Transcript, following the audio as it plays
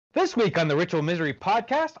This week on the Ritual Misery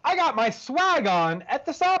podcast, I got my swag on at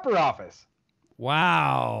the Sopper office.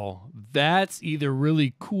 Wow, that's either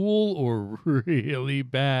really cool or really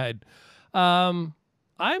bad. I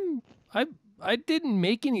didn't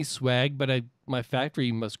make any swag, but my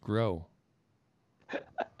factory must grow.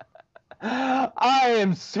 I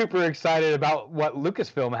am super excited about what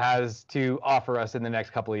Lucasfilm has to offer us in the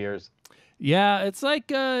next couple of years. Yeah, it's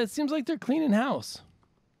like it seems like they're cleaning house.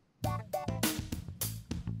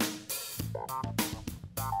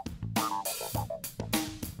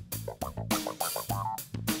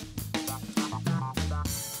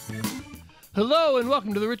 Hello and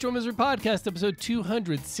welcome to the Ritual Misery Podcast, episode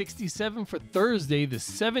 267 for Thursday, the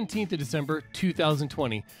 17th of December,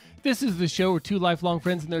 2020. This is the show where two lifelong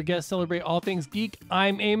friends and their guests celebrate all things geek.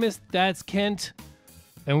 I'm Amos, that's Kent,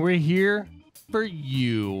 and we're here for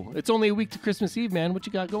you. It's only a week to Christmas Eve, man. What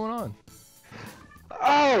you got going on?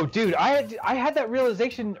 Oh, dude, I had that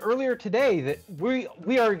realization earlier today that we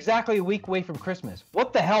are exactly a week away from Christmas.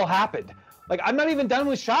 What the hell happened? Like, I'm not even done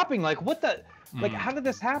with shopping. Like, what the... Like, how did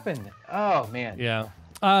this happen? Oh, man. Yeah.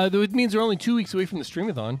 It means we're only 2 weeks away from the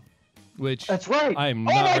Streamathon, which that's right. I'm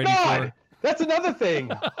not ready for. That's another thing.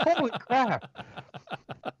 Holy crap.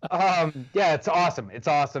 Yeah, it's awesome. It's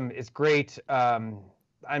awesome. It's great. I'm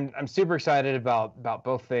super excited about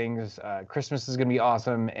both things. Christmas is going to be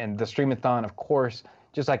awesome, and the Streamathon, of course,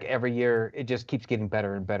 just like every year, it just keeps getting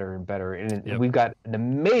better and better and better. And we've got an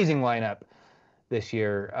amazing lineup this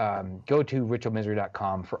year. Go to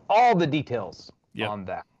ritualmisery.com for all the details on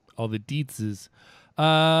that. All the deets.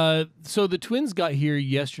 So the twins got here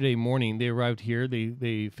yesterday morning. They arrived here.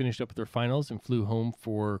 They finished up with their finals and flew home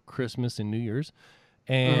for Christmas and New Year's.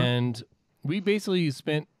 And we basically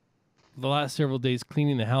spent the last several days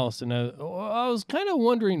cleaning the house. And I was kind of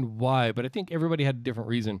wondering why, but I think everybody had a different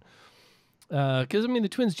reason. Because, I mean, the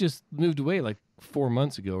twins just moved away like 4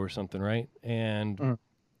 months ago or something, right? And...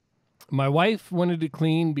 My wife wanted to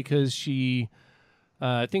clean because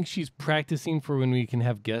I think she's practicing for when we can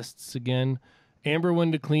have guests again. Amber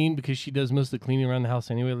wanted to clean because she does most of the cleaning around the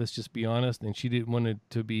house anyway, let's just be honest. And she didn't want it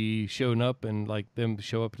to be showing up and like them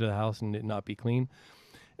show up to the house and it not be clean.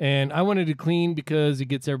 And I wanted to clean because it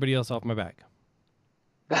gets everybody else off my back.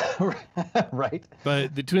 Right.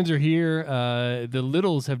 But the twins are here. The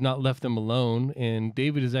littles have not left them alone. And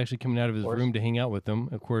David is actually coming out of his room to hang out with them.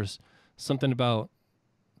 Of course, something about...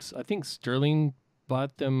 I think Sterling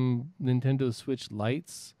bought them Nintendo Switch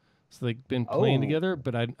Lites, so they've been playing together,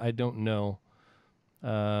 but I don't know.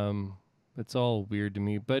 It's all weird to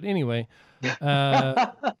me. But anyway,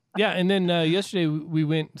 yeah, and then yesterday we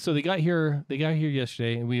went, so they got here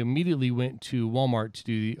yesterday, and we immediately went to Walmart to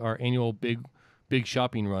do our annual big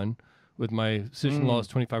shopping run with my sister-in-law's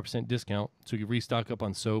 25% discount, so we could restock up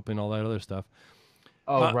on soap and all that other stuff.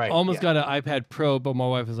 Oh, right. Almost got an iPad Pro, but my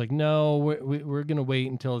wife was like, no, we're going to wait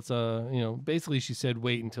until it's basically she said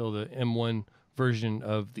wait until the M1 version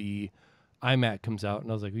of the iMac comes out. And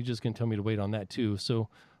I was like, you're just going to tell me to wait on that too. So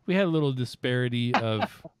we had a little disparity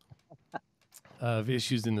of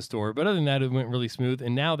issues in the store. But other than that, it went really smooth.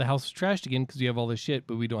 And now the house is trashed again because we have all this shit,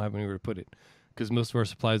 but we don't have anywhere to put it because most of our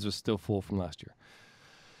supplies are still full from last year.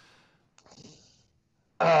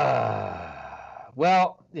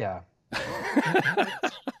 Well, yeah.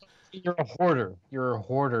 You're a hoarder. You're a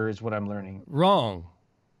hoarder is what I'm learning. Wrong.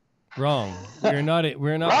 We're not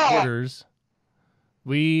hoarders.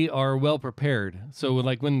 We are well prepared. So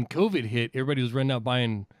like when COVID hit, everybody was running out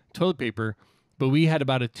buying toilet paper, but we had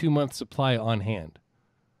about a 2-month supply on hand.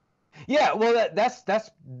 Yeah, well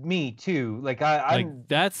that's me too. Like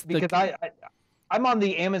I'm on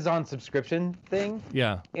the Amazon subscription thing.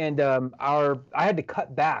 Yeah. And I had to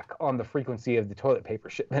cut back on the frequency of the toilet paper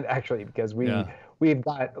shipment actually because we've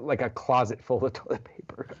got like a closet full of toilet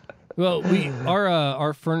paper. Well,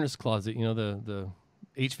 our furnace closet, the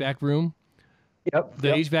HVAC room. Yep. The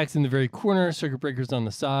HVAC's in the very corner, circuit breakers on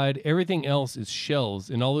the side. Everything else is shelves,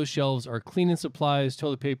 and all those shelves are cleaning supplies,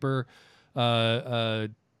 toilet paper,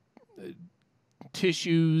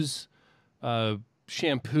 tissues,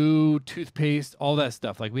 shampoo, toothpaste, all that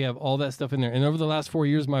stuff. Like we have all that stuff in there. And over the last 4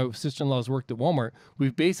 years, my sister-in-law's worked at Walmart.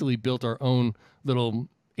 We've basically built our own little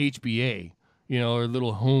HBA, our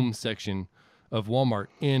little home section of Walmart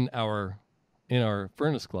in our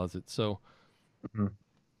furnace closet. So,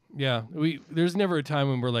 yeah, there's never a time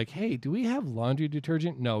when we're like, hey, do we have laundry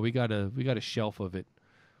detergent? No, we got a shelf of it.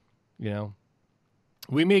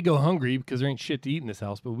 We may go hungry because there ain't shit to eat in this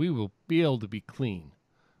house, but we will be able to be clean.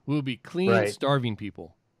 We'll be clean, right. Starving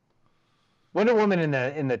people. Wonder Woman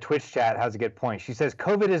in the Twitch chat has a good point. She says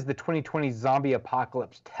COVID is the 2020 zombie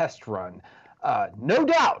apocalypse test run. No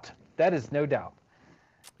doubt. That is no doubt.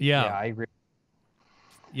 Yeah, I agree.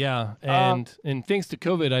 Yeah, and thanks to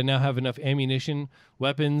COVID, I now have enough ammunition,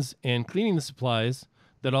 weapons, and cleaning the supplies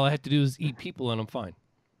that all I have to do is eat people and I'm fine.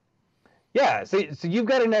 Yeah, so you've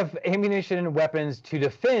got enough ammunition and weapons to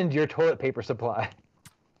defend your toilet paper supply.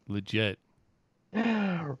 Legit.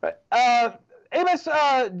 Right. Amos,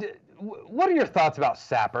 what are your thoughts about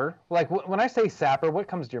Sapper? Like, when I say Sapper, what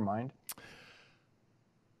comes to your mind?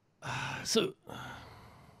 So,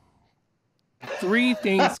 3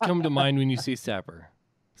 things come to mind when you say Sapper.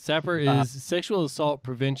 Sapper is sexual assault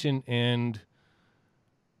prevention and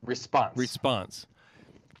response.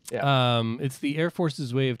 Yeah. It's the Air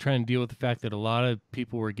Force's way of trying to deal with the fact that a lot of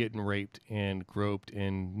people were getting raped and groped,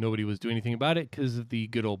 and nobody was doing anything about it because of the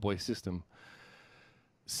good old boy system.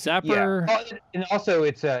 Sapper. Yeah. And also,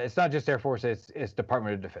 it's not just Air Force; it's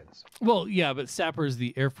Department of Defense. Well, yeah, but Sapper is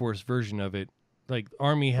the Air Force version of it. Like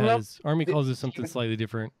Army calls it something slightly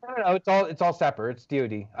different. No, it's all Sapper. It's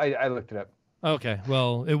DoD. I looked it up. Okay,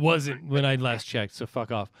 well, it wasn't when I last checked, so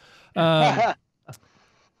fuck off.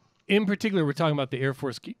 In particular, we're talking about the Air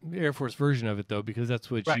Force version of it, though, because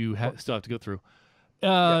that's what you still have to go through.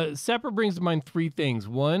 Sapper brings to mind 3 things.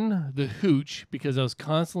 1, the hooch, because I was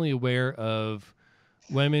constantly aware of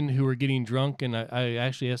women who were getting drunk, and I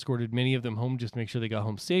actually escorted many of them home just to make sure they got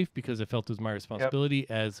home safe, because I felt it was my responsibility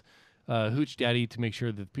as hooch daddy to make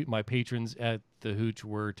sure that my patrons at the hooch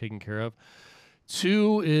were taken care of.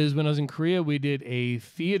 2 is when I was in Korea, we did a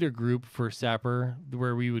theater group for Sapper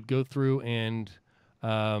where we would go through and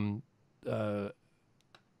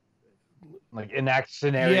like enact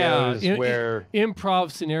scenarios where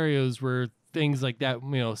improv scenarios where things like that,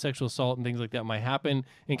 sexual assault and things like that might happen,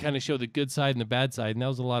 and kind of show the good side and the bad side. And that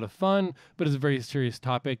was a lot of fun, but it's a very serious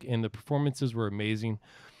topic, and the performances were amazing.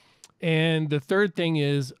 And the 3rd thing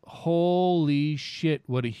is, holy shit,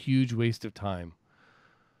 what a huge waste of time.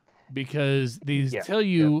 Because they tell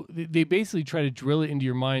you, they basically try to drill it into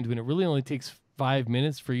your mind when it really only takes 5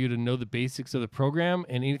 minutes for you to know the basics of the program,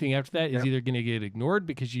 and anything after that is either going to get ignored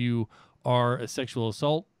because you are a sexual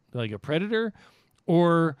assault, like a predator,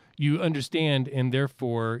 or you understand and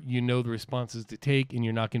therefore you know the responses to take, and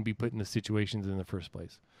you're not going to be put in the situations in the first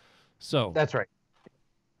place. So that's right.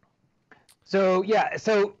 So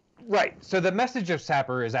right. So the message of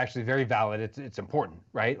Sapper is actually very valid. It's important,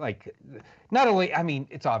 right? Like, not only, I mean,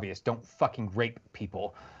 it's obvious, don't fucking rape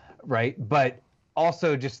people, right? But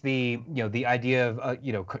also just the idea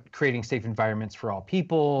of creating safe environments for all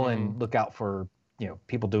people, and look out for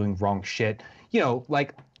people doing wrong shit.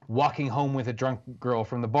 Like walking home with a drunk girl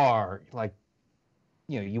from the bar. Like,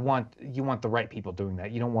 you want the right people doing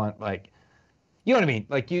that. You don't want, like, you know what I mean?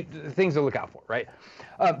 Like, things to look out for, right?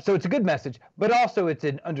 So it's a good message, but also it's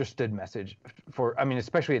an understood message for, I mean,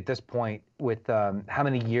 especially at this point with how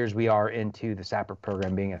many years we are into the Sapper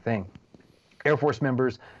program being a thing. Air Force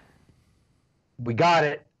members, we got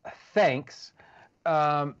it. Thanks.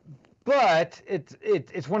 But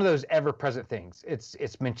it's one of those ever-present things.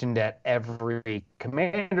 It's mentioned at every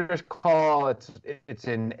commander's call. It's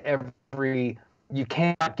in every. You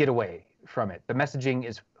cannot get away from it. The messaging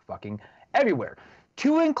is fucking everywhere,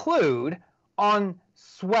 to include on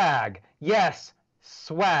swag. Yes,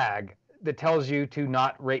 swag that tells you to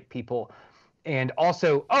not rape people, and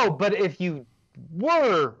also, but if you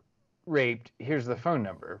were raped, here's the phone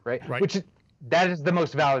number, right? That is the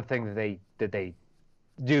most valid thing that they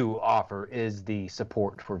do offer, is the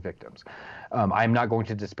support for victims. I'm not going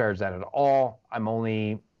to disparage that at all. I'm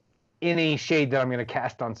only, any shade that I'm going to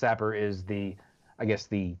cast on Sapper is the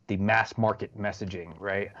mass market messaging,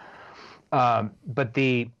 right? But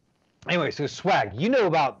anyway, so swag. You know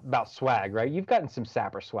about swag, right? You've gotten some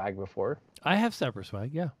Sapper swag before. I have Sapper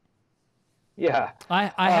swag, yeah. Yeah.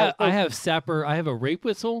 I have Sapper. I have a rape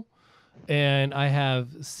whistle, and I have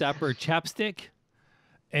Sapper chapstick.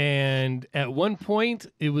 And at one point,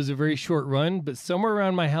 it was a very short run, but somewhere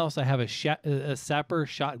around my house, I have a Sapper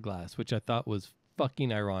shot glass, which I thought was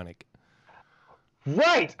fucking ironic.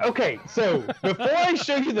 Right. Okay. So before I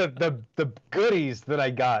show you the goodies that I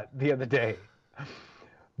got the other day,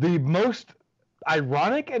 the most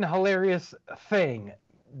ironic and hilarious thing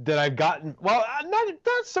that I've gotten, well, not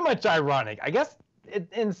so much ironic. I guess it,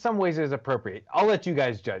 in some ways is appropriate. I'll let you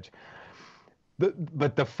guys judge.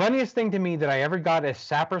 But the funniest thing to me that I ever got as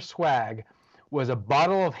Sapper swag was a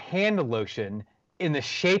bottle of hand lotion in the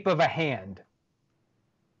shape of a hand.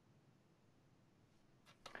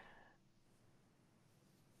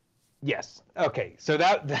 Yes. Okay. So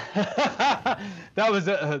that was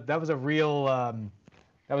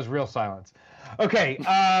real silence. Okay.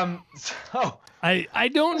 So I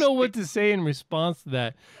don't know what to say in response to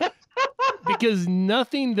that. because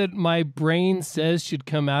nothing that my brain says should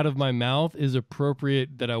come out of my mouth is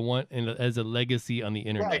appropriate that I want as a legacy on the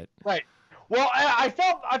internet. Right. Well, I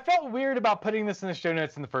felt weird about putting this in the show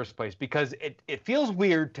notes in the first place because it feels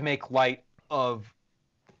weird to make light of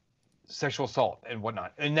sexual assault and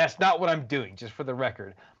whatnot, and that's not what I'm doing. Just for the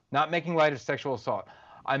record, not making light of sexual assault.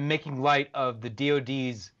 I'm making light of the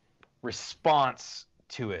DoD's response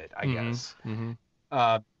to it, I guess,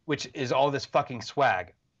 which is all this fucking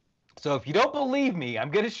swag. So if you don't believe me,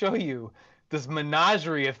 I'm going to show you this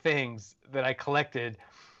menagerie of things that I collected.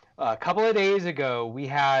 A couple of days ago, we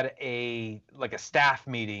had a staff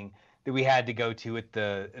meeting that we had to go to at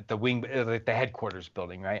the wing, like the headquarters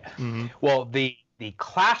building, right? Well, the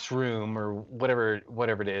classroom or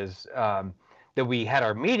whatever it is that we had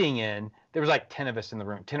our meeting in, there was like 10 of us in the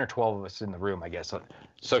room, 10 or 12 of us in the room, I guess,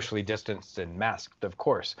 socially distanced and masked, of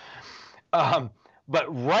course.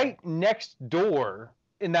 But right next door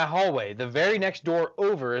in that hallway, the very next door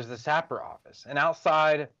over is the Sapper office. And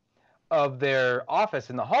outside of their office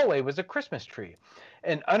in the hallway was a Christmas tree.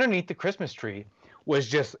 And underneath the Christmas tree was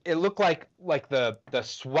just, it looked like the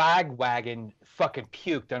swag wagon fucking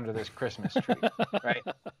puked under this Christmas tree, right?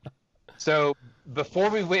 So before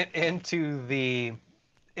we went into the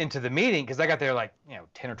meeting, because I got there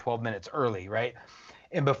 10 or 12 minutes early, right?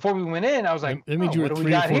 And before we went in, I was like, that means you were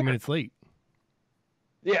 3 or 4 minutes late.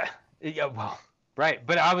 Yeah, well, right.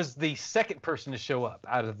 But I was the second person to show up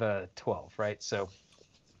out of the 12, right? So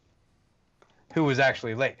who was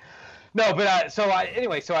actually late? No, but I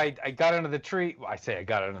got under the tree. Well, I say I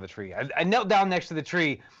got under the tree. I knelt down next to the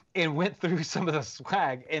tree and went through some of the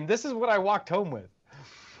swag, and this is what I walked home with.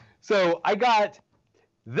 So I got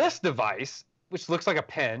this device, which looks like a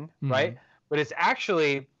pen, right? But it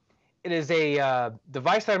is a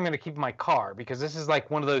device that I'm going to keep in my car because this is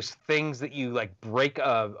like one of those things that you like break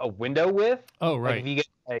a window with. Oh, right. Like if you get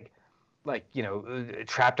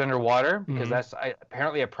trapped underwater, because that's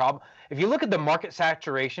apparently a problem. If you look at the market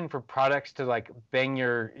saturation for products to like bang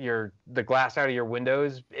the glass out of your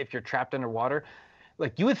windows if you're trapped underwater,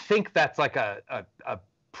 like you would think that's like a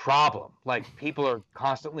problem. Like people are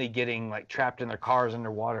constantly getting like trapped in their cars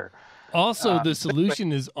underwater. Also, the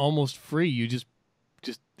solution is almost free. You just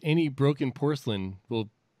any broken porcelain will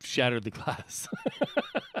shatter the glass.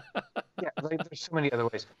 Yeah, there's so many other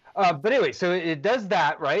ways. But anyway, so it does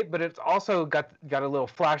that, right? But it's also got a little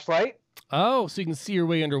flashlight. Oh, so you can see your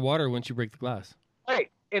way underwater once you break the glass. Right,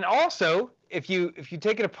 and also if you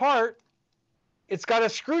take it apart, it's got a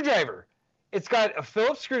screwdriver. It's got a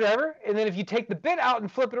Phillips screwdriver, and then if you take the bit out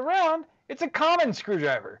and flip it around, it's a common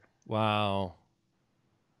screwdriver. Wow.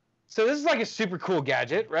 So this is like a super cool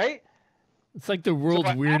gadget, right? It's like the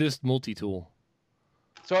world's weirdest multi-tool.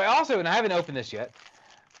 So I also, and I haven't opened this yet,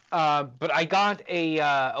 but I got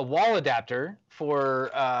a wall adapter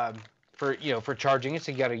for charging it.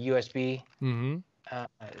 So you got a USB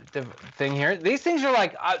thing here. These things are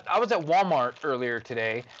like, I was at Walmart earlier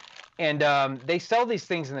today, and they sell these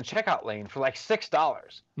things in the checkout lane for like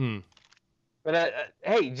 $6. But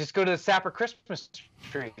hey, just go to the Sapper Christmas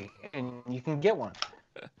tree and you can get one.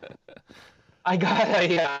 I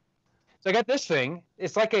got this thing.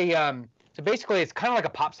 It's like so basically it's kind of like a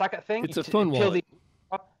pop socket thing. It's a phone wallet.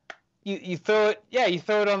 You throw it, you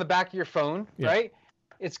throw it on the back of your phone, right?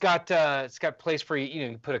 It's got place for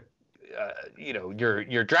you put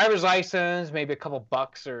your driver's license, maybe a couple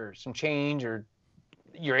bucks or some change or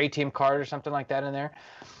your ATM card or something like that in there.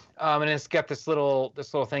 And it's got this little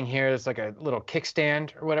thing here. It's like a little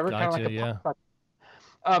kickstand or whatever. Gotcha, kind of like a pop.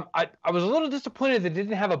 I was a little disappointed that it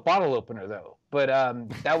didn't have a bottle opener though, but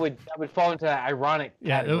that would fall into that ironic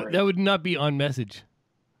category. That would not be on message.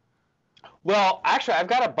 Well, actually, I've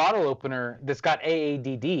got a bottle opener that's got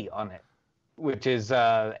AADD on it, which is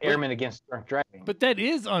Airmen Against Drunk Driving. But that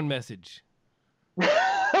is on message.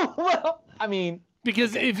 Well, I mean,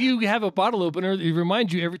 because if you have a bottle opener, it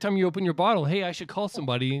reminds you every time you open your bottle, hey, I should call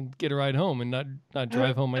somebody and get a ride home and not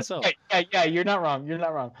drive home myself. Yeah, you're not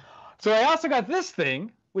wrong. So I also got this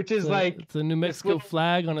thing, which is it's a New Mexico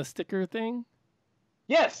flag on a sticker thing.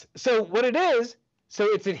 Yes. So what it is, so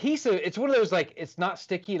it's adhesive. It's one of those like it's not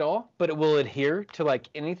sticky at all, but it will adhere to like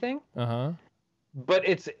anything. But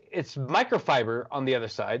it's microfiber on the other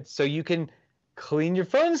side, so you can clean your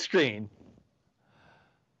phone screen.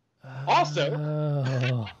 Also,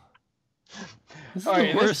 this is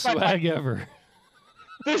the worst swag ever.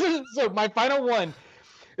 So my final one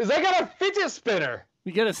is I got a fidget spinner.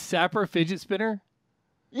 You got a Sapper fidget spinner?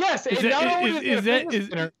 Yes, and not only is it a fidget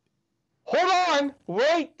spinner. Hold on,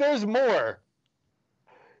 wait, there's more.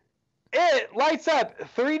 It lights up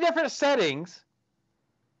 3 different settings.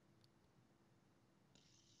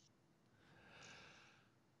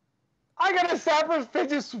 I got a Sapper's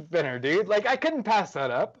fidget spinner, dude. Like, I couldn't pass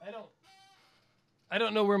that up. I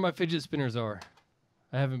don't know where my fidget spinners are.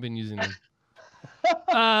 I haven't been using them.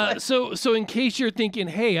 So in case you're thinking,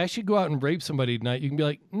 hey, I should go out and rape somebody tonight, you can be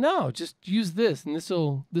like, no, just use this, and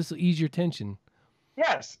this'll ease your tension.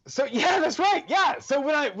 Yes. So yeah, that's right. Yeah. So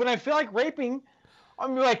when I feel like raping,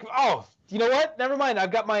 I'm like, oh, you know what? Never mind. I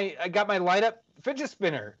got my light up fidget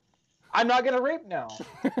spinner. I'm not gonna rape now.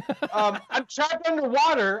 I'm trapped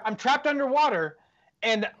underwater,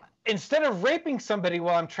 and instead of raping somebody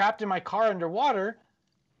while I'm trapped in my car underwater,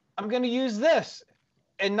 I'm gonna use this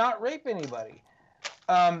and not rape anybody.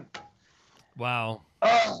 Wow.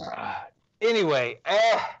 Anyway,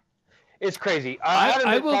 it's crazy.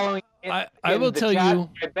 I will tell chat. you.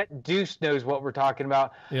 I bet Deuce knows what we're talking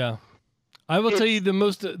about. Yeah. I will tell you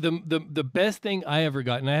the best thing I ever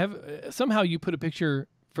got, and I have somehow you put a picture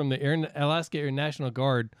from the Alaska Air National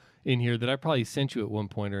Guard in here that I probably sent you at one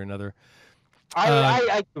point or another.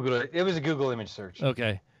 I Googled it. It was a Google image search.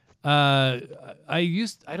 Okay. I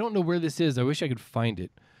don't know where this is. I wish I could find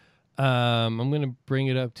it. I'm going to bring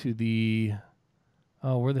it up to the,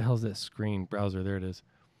 where the hell's that screen? Browser. There it is.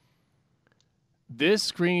 This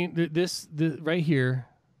screen, this right here,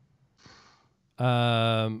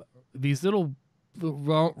 these little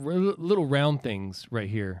round things right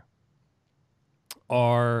here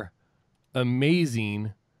are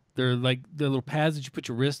amazing. They're like the little pads that you put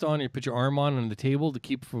your wrist on, or you put your arm on the table to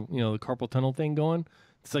keep the carpal tunnel thing going.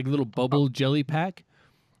 It's like a little bubble jelly pack.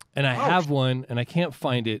 And I have one, and I can't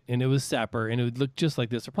find it, and it was Sapper, and it would look just like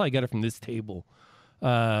this. I probably got it from this table.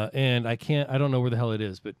 And I don't know where the hell it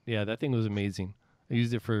is, but yeah, that thing was amazing. I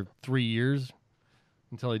used it for 3 years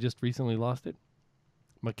until I just recently lost it.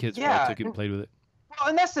 My kids probably took it and played with it. Well,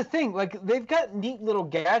 and that's the thing. Like, they've got neat little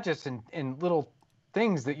gadgets and little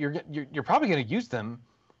things that you're probably going to use them.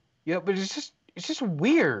 Yeah, but it's just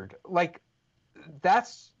weird. Like,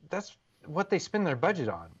 that's what they spend their budget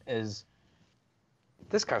on is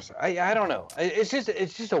this kind of stuff. I don't know. It's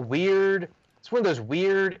just a weird. It's one of those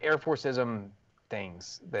weird Air Forceism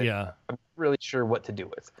things that I'm not really sure what to do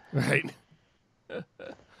with. Right.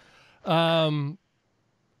 I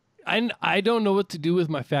don't know what to do with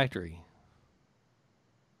my factory.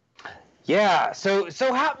 Yeah. So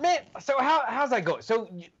how's that going? So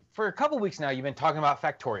for a couple weeks now, you've been talking about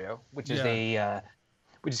Factorio, which is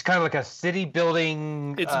which is kind of like a city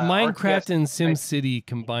building. It's Minecraft and SimCity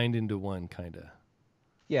combined into one, kind of.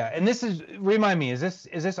 Yeah, and this is, remind me, is this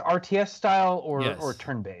RTS style or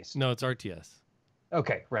turn based? No, it's RTS.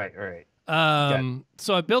 Okay, right.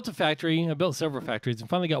 So I built a factory. I built several factories and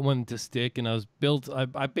finally got one to stick. And I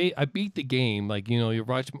beat the game. Like, you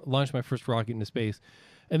launched my first rocket into space.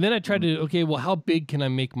 And then I tried to, how big can I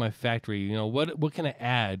make my factory? What can I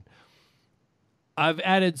add? I've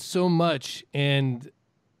added so much, and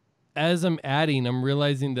as I'm adding, I'm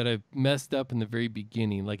realizing that I've messed up in the very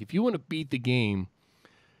beginning. Like, if you want to beat the game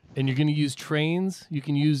and you're going to use trains, you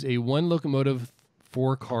can use a 1 locomotive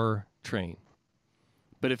 4-car train.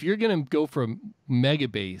 But if you're going to go for a mega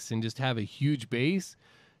base and just have a huge base,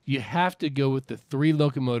 you have to go with the 3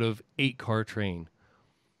 locomotive 8-car train.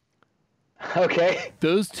 Okay.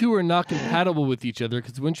 Those two are not compatible with each other,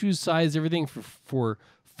 because once you size everything for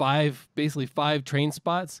 5 train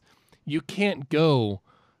spots, you can't go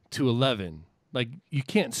to 11. Like, you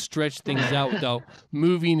can't stretch things out without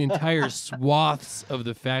moving entire swaths of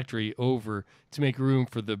the over to make room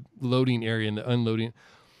for the loading area and the unloading.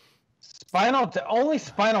 Only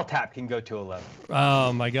Spinal Tap can go to 11.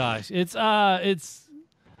 Oh my gosh, it's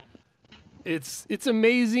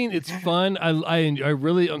amazing. It's fun.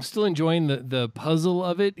 I'm still enjoying the puzzle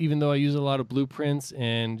of it, even though I use a lot of blueprints.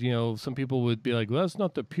 And some people would be like, "Well, that's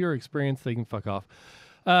not the pure experience." They can fuck off.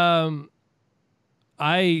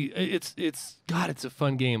 It's a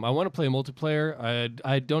fun game. I want to play multiplayer.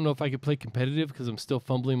 I don't know if I could play competitive because I'm still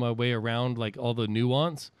fumbling my way around like all the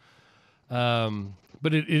nuance.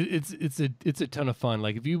 But it's a ton of fun.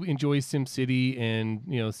 Like, if you enjoy SimCity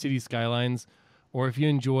and City Skylines, or if you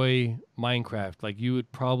enjoy Minecraft, like, you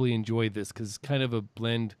would probably enjoy this, because it's kind of a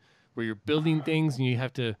blend where you're building things and you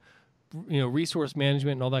have to, resource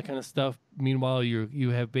management and all that kind of stuff. Meanwhile, you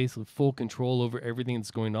have basically full control over everything that's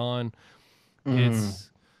going on. And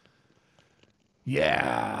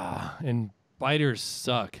biters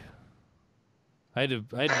suck. I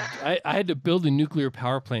had to build a nuclear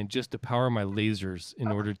power plant just to power my lasers in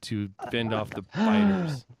order to fend off the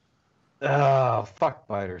biters. Oh, fuck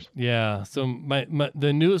biters. Yeah, so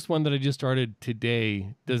the newest one that I just started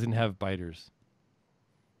today doesn't have biters.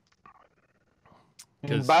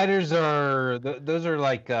 Biters are those are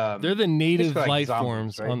like they're the native like life zombies,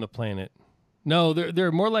 forms right? on the planet. No,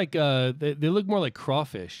 they're more like they look more like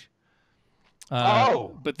crawfish.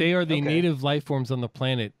 But they are the okay. native life forms on the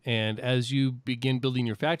planet, and as you begin building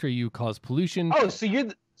your factory, you cause pollution. Oh, so you're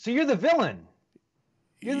the villain.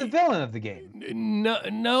 You're the villain of the game.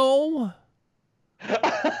 No.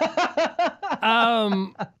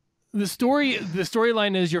 The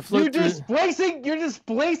storyline is you're floating. You're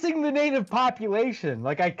displacing the native population.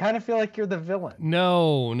 Like, I kind of feel like you're the villain.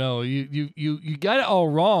 No, you got it all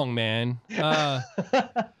wrong, man. The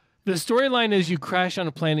storyline is you crash on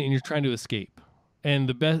a planet and you're trying to escape, and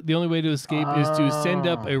the only way to escape is to send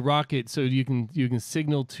up a rocket so you can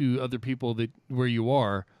signal to other people that where you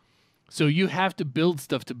are. So you have to build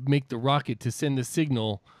stuff to make the rocket to send the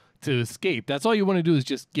signal to escape. That's all you want to do is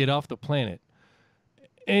just get off the planet.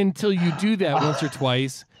 Until you do that once or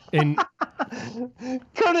twice, and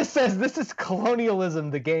Curtis says this is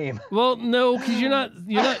colonialism, the game. Well, no, because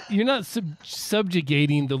you're not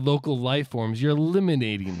subjugating the local life forms. You're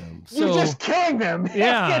eliminating them. So, you're just killing them.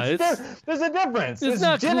 Yeah, there's a difference. It's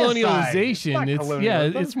not genocide.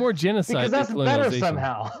 colonialization. It's more genocide. Because that's better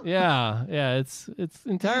somehow. Yeah, it's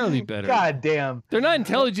entirely better. God damn. They're not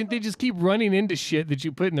intelligent. They just keep running into shit that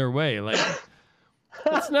you put in their way. Like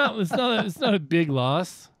it's not a big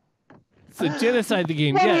loss. It's a genocide the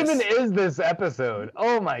game. What yes. even is this episode?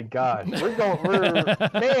 Oh my god. We're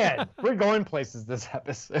going places this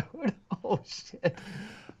episode. Oh shit.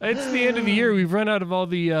 It's the end of the year. We've run out of all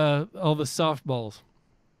the softballs.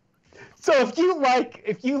 So if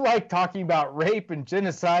you like talking about rape and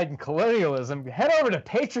genocide and colonialism, head over to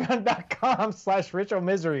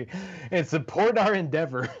patreon.com/ritualmisery and support our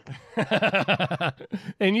endeavor.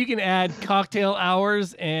 And you can add cocktail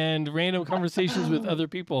hours and random conversations with other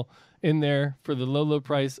people in there for the low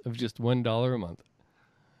price of just $1 a month.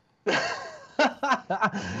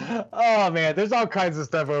 Oh man, there's all kinds of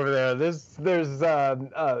stuff over there. There's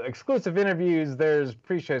exclusive interviews, there's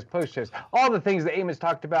pre-shows, post-shows, all the things that Amos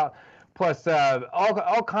talked about, plus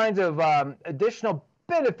all kinds of additional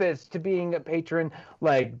benefits to being a patron,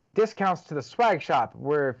 like discounts to the swag shop,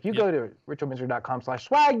 where if you go to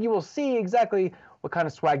ritualmisery.com/swag, you will see exactly what kind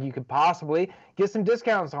of swag you could possibly get some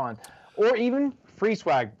discounts on, or even free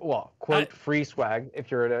swag. Well, quote free swag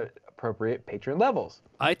if you're at appropriate patron levels.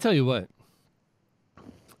 I tell you what,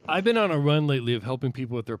 I've been on a run lately of helping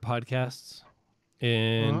people with their podcasts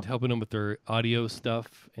and helping them with their audio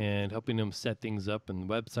stuff and helping them set things up and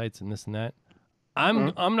websites and this and that.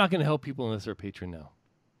 I'm not going to help people unless they're a patron now.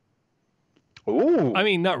 Ooh. I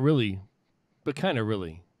mean, not really, but kind of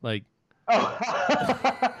really. Like,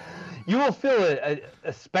 you will feel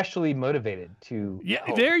especially motivated to. Yeah,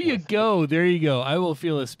 there you go. There you go. I will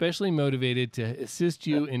feel especially motivated to assist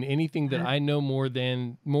you in anything that I know more of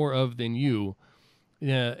than you.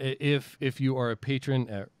 Yeah, if you are a patron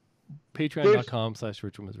at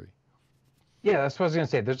patreon.com/ritualmisery. Yeah, that's what I was going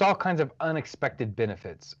to say. There's all kinds of unexpected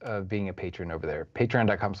benefits of being a patron over there.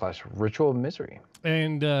 Patreon.com/ritualmisery.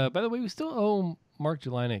 And by the way, we still owe Mark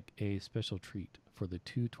Jelanic a special treat for the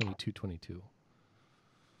 2/22/22.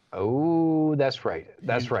 Oh, that's right.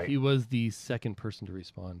 That's right. He was the second person to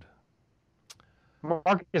respond.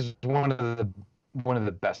 Mark is one of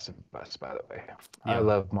the best of us, by the way. Yeah. I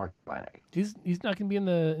love Mark Jelanic. He's not going to be in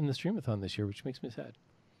the Streamathon this year, which makes me sad.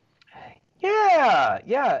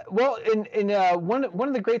 Yeah. Well, one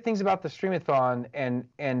of the great things about the Streamathon and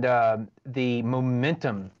the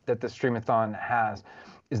momentum that the Streamathon has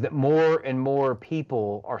is that more and more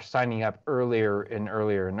people are signing up earlier and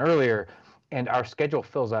earlier and earlier, and our schedule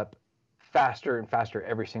fills up faster and faster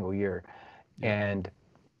every single year. Yeah. And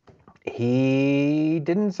he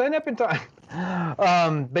didn't sign up in time.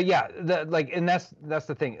 But yeah, and that's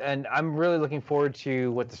the thing. And I'm really looking forward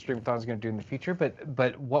to what the Streamathon is going to do in the future.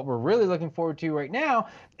 But what we're really looking forward to right now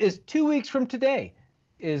is 2 weeks from today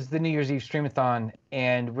is the New Year's Eve Streamathon,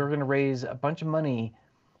 and we're going to raise a bunch of money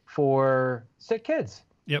for sick kids.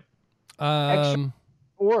 Yep.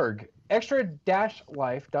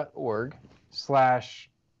 Extra-life.org/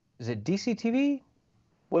 is it DCTV?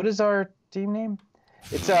 What is our team name?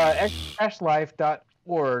 It's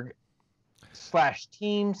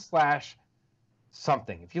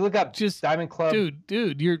extra-life.org/team/something. If you look up just Diamond Club,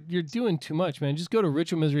 dude, you're doing too much, man. Just go to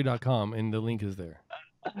ritualmisery.com and the link is there.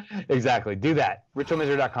 Exactly. Do that.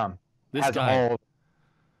 Ritualmisery.com. This guy. All.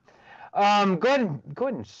 Go ahead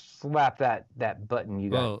and slap that button you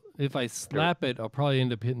got. Well, if I slap it, I'll probably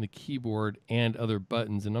end up hitting the keyboard and other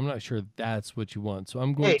buttons, and I'm not sure that's what you want. So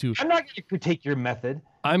I'm going to. I'm not going to critique your method.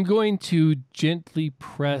 I'm going to gently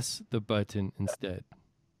press the button instead.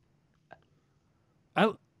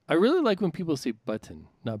 I really like when people say button,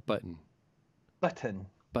 not button. Button.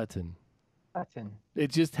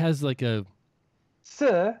 It just has like a.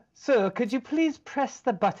 Sir, could you please press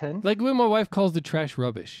the button? Like when my wife calls the trash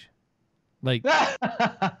rubbish. Like,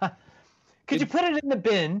 could you put it in the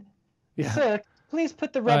bin? yeah. Sir, please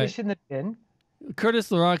put the rubbish in the bin. Curtis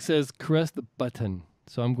LaRock says, caress the button.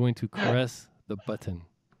 So I'm going to caress the button.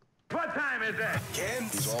 What time is it? Ken,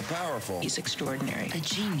 he's all powerful. He's extraordinary. A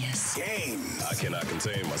genius. Games. I cannot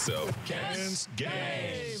contain myself. Ken's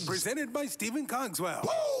Games. Presented by Stephen Cogswell.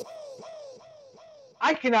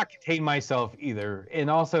 I cannot contain myself either. And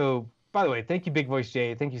also, by the way, thank you, Big Voice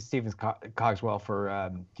Jay. Thank you, Stephen Cogswell, for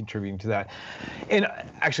contributing to that. And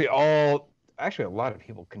actually, a lot of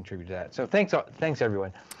people contribute to that. So thanks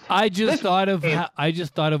everyone. I just thought of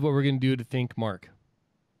what we're gonna do to thank Mark.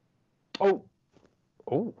 Oh.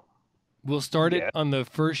 We'll start it on the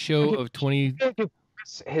first show of 20.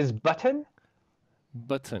 His button.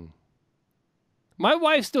 My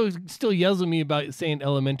wife still yells at me about saying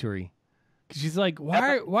elementary. She's like,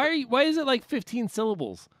 why is it like 15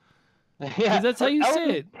 syllables? Yeah, that's how you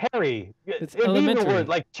say it. Elementary. It's It'd elementary. Be the word.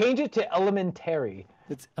 Like, change it to elementary.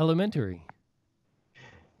 It's elementary.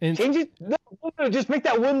 And change it. No, just make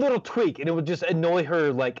that one little tweak, and it would just annoy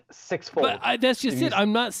her like sixfold. But that's just it.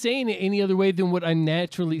 I'm not saying it any other way than what I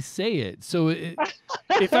naturally say it. So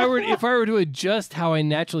if I were to adjust how I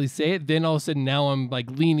naturally say it, then all of a sudden now I'm like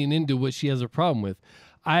leaning into what she has a problem with.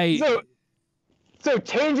 So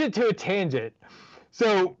change it to a tangent.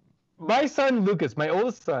 So my son Lucas, my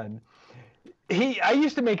oldest son, I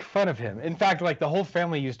used to make fun of him. In fact, like the whole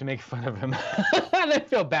family used to make fun of him. And I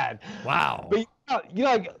feel bad. Wow. But you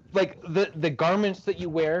know, like the garments that you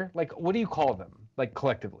wear, like what do you call them? Like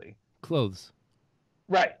collectively? Clothes.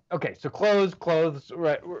 Right. Okay. So clothes.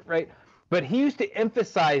 Right. But he used to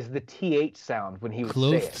emphasize the TH sound when he would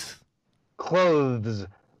say it. Clothes.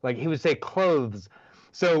 Like he would say clothes.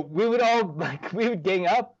 So we would gang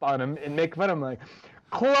up on him and make fun of him, like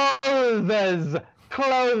clothes.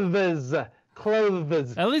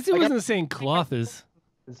 At least he wasn't saying clothes.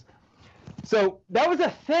 So that was a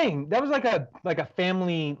thing. That was like a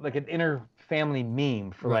family, like an inner family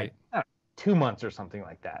meme for like 2 months or something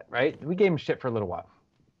like that, right? We gave him shit for a little while.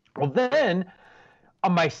 Well, then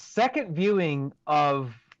on my second viewing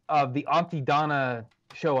of the Auntie Donna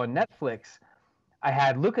show on Netflix, I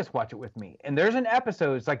had Lucas watch it with me. And there's an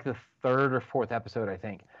episode, it's like the third or fourth episode, I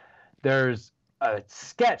think. There's a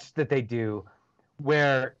sketch that they do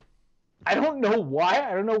where I don't know why,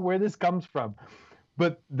 I don't know where this comes from,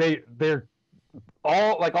 but they're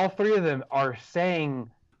all three of them are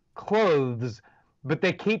saying clothes, but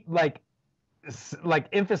they keep like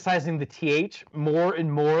emphasizing the TH more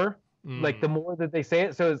and more, like the more that they say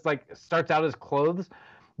it. So it's like, it starts out as clothes,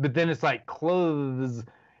 but then it's like clothes,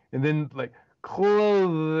 and then like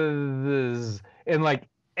clothes, and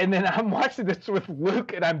then I'm watching this with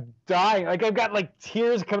Luke and I'm dying. Like I've got like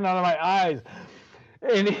tears coming out of my eyes.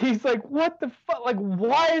 And he's like, what the fuck? Like,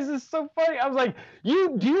 why is this so funny? I was like,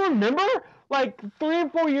 do you remember like 3 or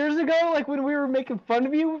 4 years ago, like when we were making fun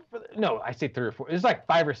of you? No, I say 3 or 4. It was like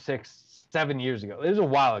 5 or 6, 7 years ago. It was a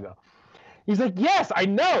while ago. He's like, yes, I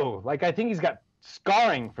know. Like, I think he's got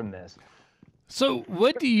scarring from this. So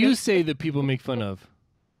what do you say that people make fun of?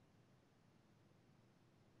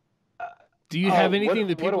 Do you have anything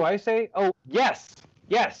that people... What do I say? Oh, yes.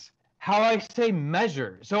 How I say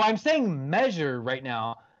measure. So I'm saying measure right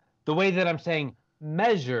now. The way that I'm saying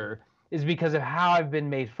measure is because of how I've been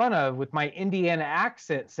made fun of with my Indiana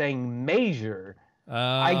accent saying measure.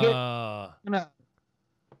 I get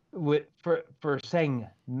for saying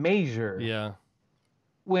measure. Yeah.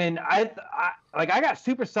 When I got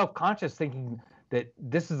super self-conscious thinking that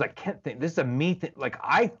this is a Kent thing. This is a me thing. Like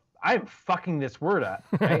I'm fucking this word up.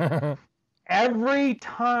 Right? Every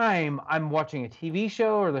time I'm watching a TV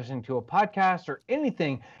show or listening to a podcast or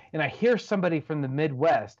anything, and I hear somebody from the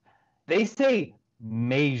Midwest, they say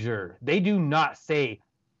measure. They do not say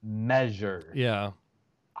measure. Yeah.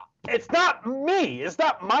 It's not me. It's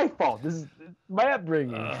not my fault. This is my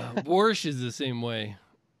upbringing. Warsh is the same way.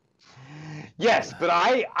 Yes, but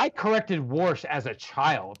I corrected Warsh as a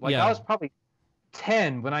child. Like I was probably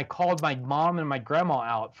 10 when I called my mom and my grandma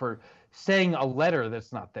out for saying a letter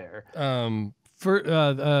that's not there.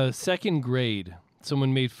 For second grade,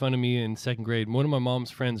 someone made fun of me in second grade. One of my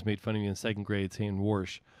mom's friends made fun of me in second grade saying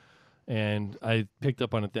Warsh, and I picked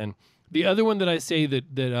up on it then. The other one that I say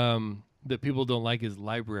that people don't like is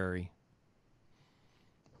library.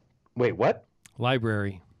 Wait, what?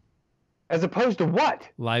 Library. As opposed to what?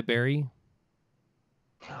 Library.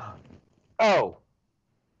 Oh.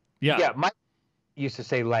 Yeah. Yeah, my used to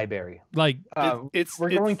say library. Like we're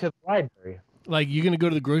going to the library. Like you're gonna go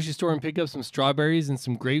to the grocery store and pick up some strawberries and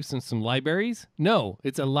some grapes and some libraries? No,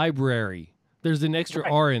 it's a library. There's an extra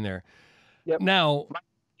R in there. Yep. Now,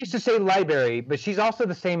 used to say library, but she's also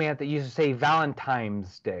the same aunt that used to say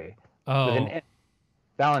Valentimes Day. Oh, N.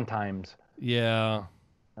 Valentimes. yeah.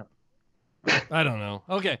 I don't know.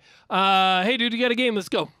 Okay. Hey, dude, you got a game. Let's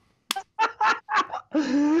go.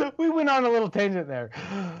 We went on a little tangent there.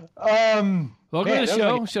 Welcome Man, to the that was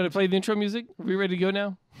show. like Should I play the intro music? Are we ready to go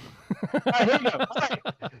now? All right, here we go. All right.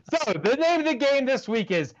 So the name of the game this week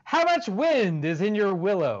is How Much Wind is in Your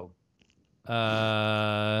Willow?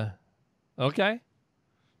 Okay.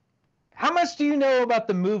 How much do you know about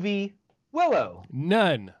the movie Willow?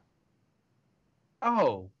 None.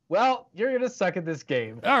 Oh, well, you're going to suck at this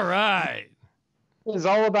game. All right. It is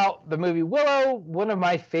all about the movie Willow, one of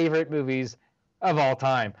my favorite movies of all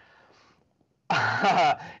time.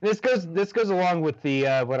 This goes along with the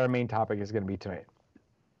what our main topic is going to be tonight.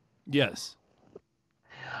 Yes.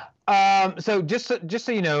 So just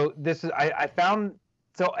so you know, this is I found,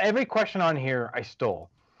 so every question on here I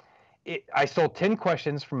stole. I stole 10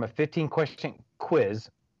 questions from a 15-question quiz,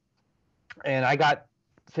 and I got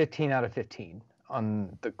 15 out of 15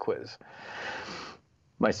 on the quiz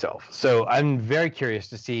myself. So I'm very curious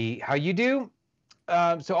to see how you do.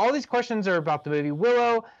 So all these questions are about the movie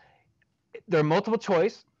Willow. They're multiple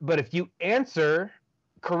choice, but if you answer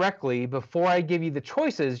correctly before I give you the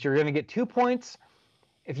choices, you're going to get 2 points.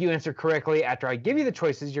 If you answer correctly after I give you the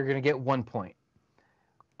choices, you're going to get 1 point.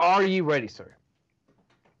 Are you ready, sir?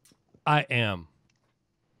 I am.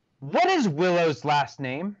 What is Willow's last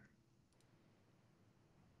name?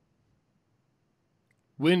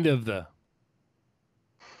 Wind of the.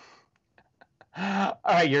 All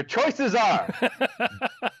right, your choices are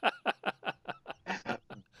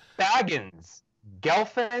Baggins,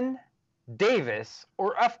 Gelfin, Davis,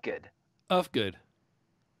 or Ufgood. Ufgood.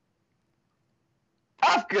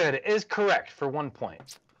 Ufgood is correct for 1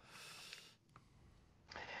 point.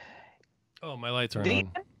 Oh, my lights aren't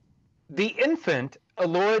on. The infant,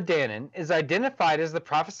 Elora Danon, is identified as the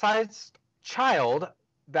prophesied child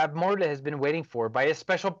that Morda has been waiting for by a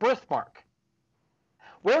special birthmark.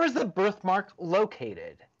 Where is the birthmark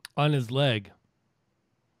located? On his leg.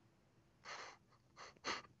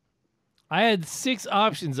 I had 6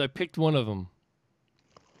 options. I picked one of them.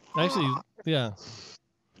 Actually, yeah.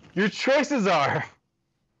 Your choices are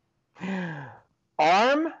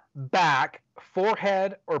arm, back,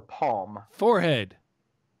 forehead, or palm. Forehead.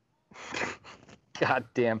 God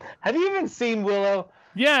damn. Have you even seen Willow?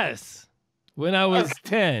 Yes. When I was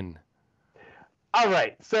 10. All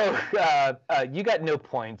right. So you got no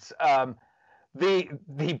points. The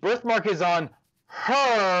birthmark is on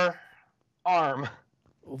her arm.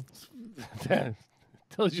 That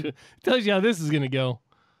tells you how this is gonna go.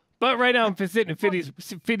 But right now I'm sitting at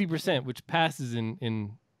 50%, which passes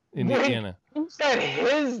in Indiana. You said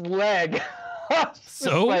his leg.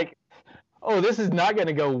 So? Like, oh, this is not going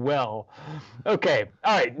to go well. Okay.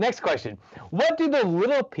 All right. Next question. What do the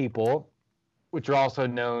little people, which are also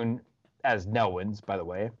known as Nelwins, by the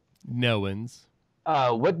way? Nelwins.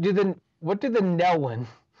 What do the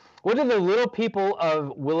little people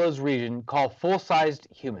of Willow's region call full-sized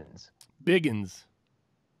humans? Biggins.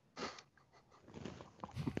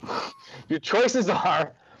 Your choices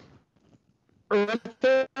are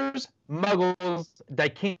Earthers, Muggles,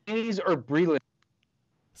 Dakinis, or Breland.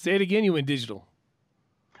 Say it again, you went digital.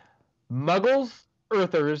 Muggles,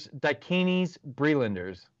 Earthers, Dakinis,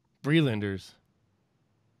 Brelanders. Brelanders.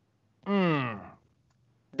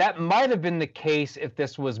 That might have been the case if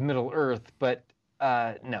this was Middle Earth, but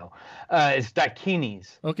no. It's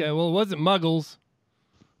Dakinis. Okay, well, it wasn't Muggles.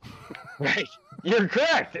 Right. You're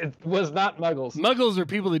correct. It was not Muggles. Muggles are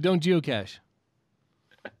people that don't geocache.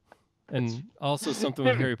 And also something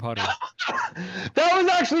with Harry Potter. That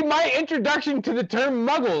was actually my introduction to the term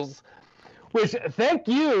Muggles, which, thank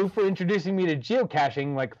you for introducing me to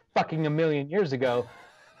geocaching like fucking a million years ago.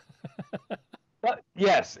 But,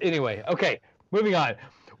 yes, anyway. Okay, moving on.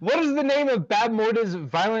 What is the name of Bab Morda's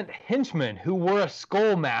violent henchman who wore a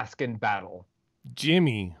skull mask in battle?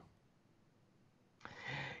 Jimmy.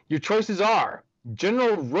 Your choices are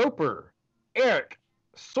General Roper, Eric,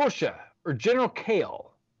 Sorsha, or General Kale.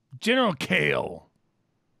 General Kale.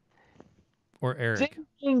 Or Eric. Ding,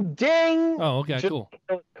 ding, ding. Oh, okay, cool.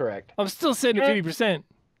 Kale is correct. I'm still sitting at 50%.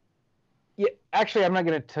 Yeah, actually, I'm not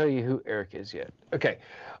going to tell you who Eric is yet. Okay.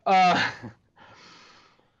 All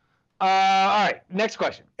right, next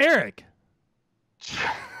question. Eric.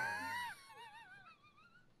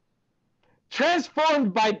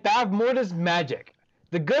 Transformed by Bavmorda's magic,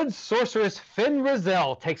 the good sorceress Finn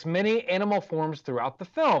Rizal takes many animal forms throughout the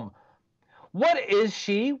film. What is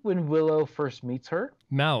she when Willow first meets her?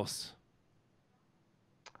 Mouse.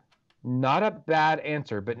 Not a bad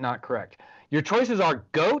answer, but not correct. Your choices are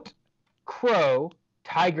goat, crow,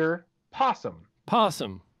 tiger, possum.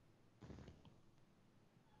 Possum.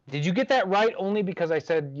 Did you get that right only because I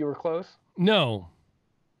said you were close? No.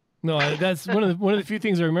 That's one of the few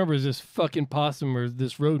things I remember is this fucking possum or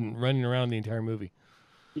this rodent running around the entire movie.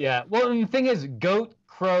 Yeah. Well, and the thing is, goat,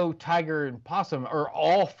 crow, tiger, and possum are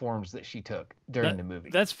all forms that she took during the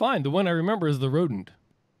movie. That's fine. The one I remember is the rodent.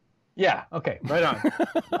 Yeah. Okay. Right on.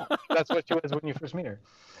 That's what she was when you first meet her.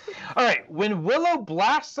 All right. When Willow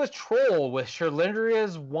blasts a troll with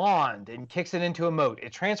Cherlindria's wand and kicks it into a moat,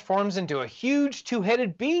 it transforms into a huge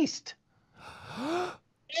two-headed beast. What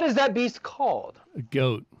is that beast called? A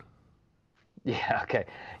goat. Yeah, okay.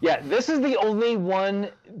 Yeah, this is the only one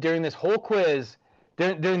during this whole quiz,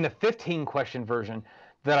 during the 15-question version,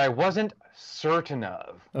 that I wasn't certain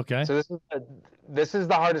of. Okay. So this is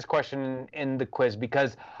the hardest question in the quiz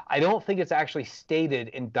because I don't think it's actually stated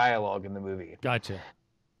in dialogue in the movie. Gotcha.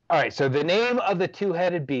 All right, so the name of the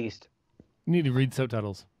two-headed beast. You need to read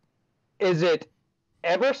subtitles. Is it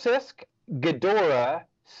Ebersisk, Ghidorah,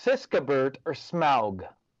 Siskabert, or Smaug?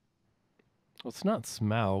 Well, it's not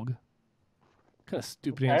Smaug. What kind of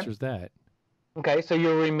stupid answer is that? Okay, so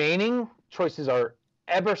your remaining choices are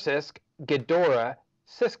Ebersisk, Ghidorah,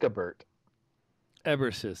 Siskabert.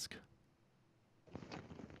 Ebersisk.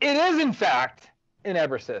 It is, in fact, an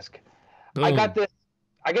Ebersisk. Boom. I got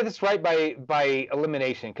this right by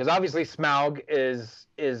elimination because obviously Smaug is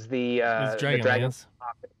the dragon.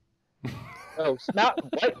 Oh,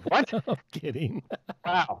 Smaug! What? I'm kidding.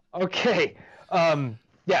 Wow. Okay.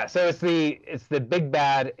 Yeah. So it's the big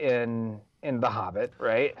bad in The Hobbit,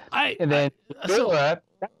 right? And then Ghidorah.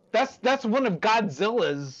 That's one of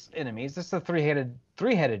Godzilla's enemies. That's the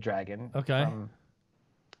three-headed dragon. Okay. From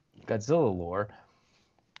Godzilla lore.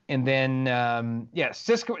 And then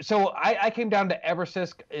Siskabert. So I came down to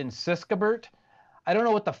Ebersisk and Siskabert. I don't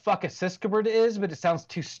know what the fuck a Siskabert is, but it sounds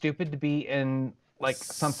too stupid to be in like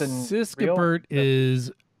something. Siskabert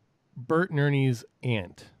is Bert and Ernie's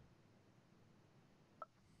aunt.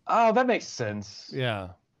 Oh, that makes sense. Yeah.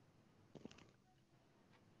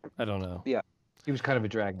 I don't know. Yeah, he was kind of a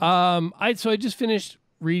dragon. I just finished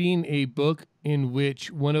reading a book in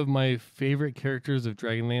which one of my favorite characters of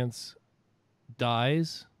Dragonlance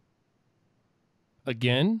dies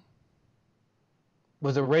again.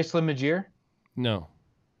 Was it Raceland Majir? No.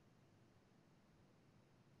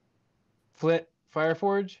 Flit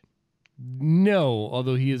Fireforge? No,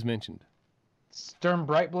 although he is mentioned. Sturm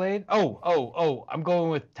Brightblade? Oh, I'm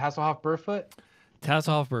going with Tasselhoff Burfoot.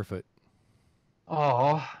 Tasselhoff Burfoot.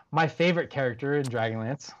 Oh, my favorite character in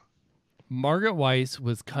Dragonlance. Margaret Weiss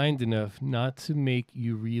was kind enough not to make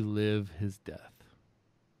you relive his death.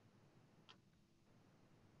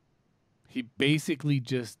 He basically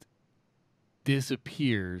just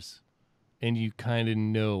disappears and you kind of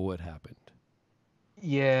know what happened.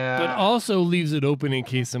 Yeah. But also leaves it open in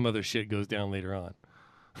case some other shit goes down later on.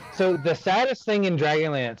 So the saddest thing in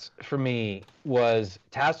Dragonlance for me was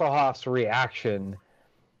Tasselhoff's reaction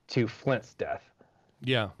to Flint's death.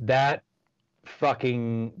 Yeah. That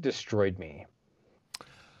fucking destroyed me.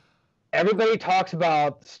 Everybody talks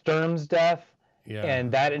about Sturm's death. Yeah.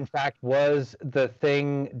 And that, in fact, was the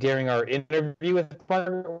thing during our interview with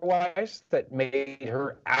Margaret Weiss that made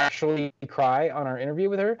her actually cry on our interview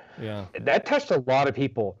with her. Yeah. That touched a lot of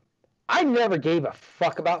people. I never gave a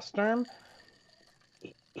fuck about Sturm.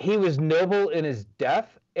 He was noble in his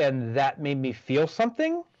death, and that made me feel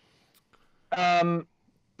something.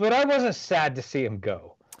 But I wasn't sad to see him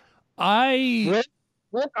go. Flint,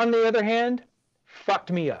 on the other hand,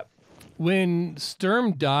 fucked me up. When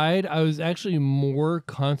Sturm died, I was actually more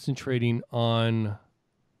concentrating on.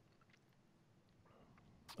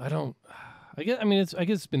 I guess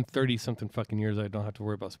it's been 30 something fucking years. I don't have to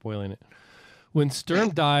worry about spoiling it. When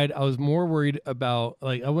Sturm died, I was more worried about,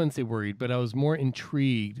 I wouldn't say worried, but I was more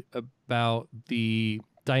intrigued about the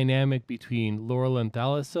dynamic between Laurel and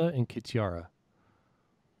Thalissa and Kitiara.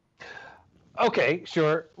 Okay,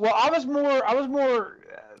 sure. Well, I was more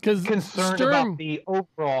concerned about the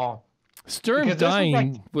overall. Sturm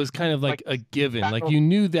dying was kind of like a given. Like you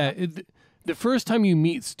knew that the first time you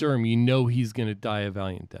meet Sturm, you know he's going to die a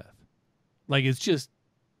valiant death. Like it's just.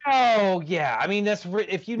 Oh yeah, I mean that's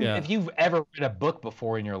if you've ever read a book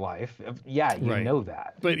before in your life, you know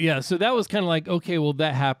that. But yeah, so that was kind of like, okay, well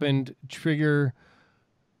that happened. Trigger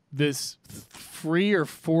this 3 or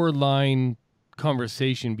 4 line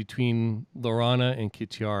conversation between Laurana and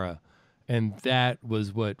Kitiara, and that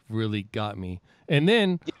was what really got me. And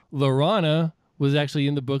then Laurana was actually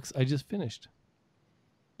in the books I just finished.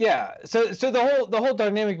 Yeah, so the whole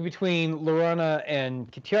dynamic between Laurana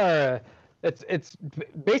and Kitiara, it's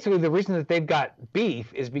basically the reason that they've got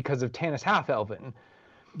beef is because of Tanis Half-Elven.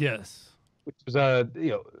 Yes. which was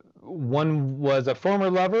one was a former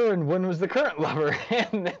lover and one was the current lover,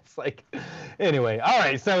 and it's like, anyway. All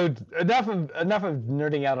right, so enough of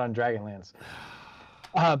nerding out on Dragonlance.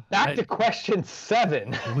 Back to question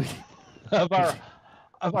 7 of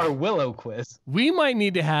our Willow quiz. We might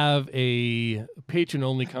need to have a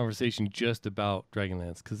patron-only conversation just about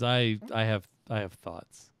Dragonlance because I have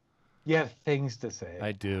thoughts. You have things to say.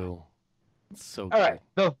 I do. It's so All good.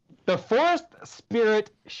 right. The forest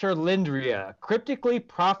spirit Sherlindria cryptically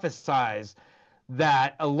prophesies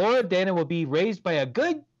that Elora Danan will be raised by a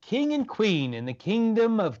good king and queen in the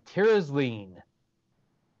kingdom of Tirazleen.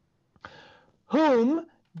 Whom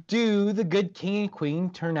do the good king and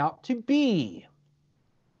queen turn out to be?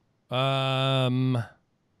 So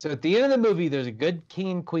at the end of the movie, there's a good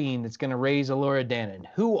king and queen that's going to raise Elora Danan.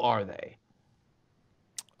 Who are they?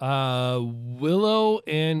 Willow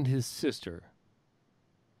and his sister.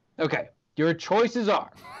 Okay, your choices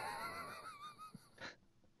are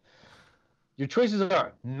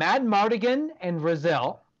Mad Mardigan and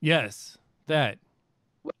Roselle. Yes, that.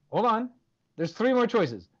 Hold on. There's 3 more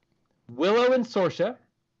choices. Willow and Sorsha,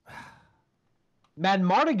 Mad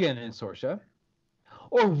Mardigan and Sorsha,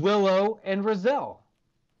 or Willow and Roselle.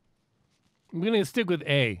 I'm going to stick with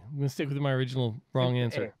A. I'm going to stick with my original wrong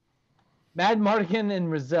answer. Mad Mardigan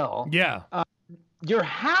and Roselle. Yeah. You're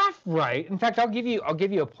half right. In fact, I'll give you a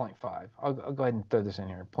 0.5. I'll go ahead and throw this in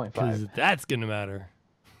here. 0.5. Because that's going to matter.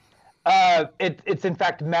 It's in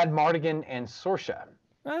fact Mad Mardigan and Sorsha.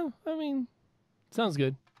 Well, I mean, sounds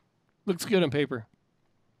good. Looks good on paper.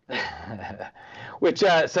 Which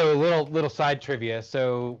so a little side trivia.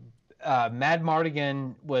 So Mad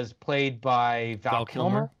Mardigan was played by Val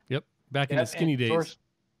Kilmer. Yep. Back in the skinny days.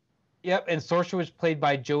 And Sorsha was played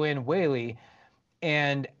by Joanne Whaley.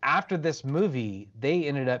 And after this movie, they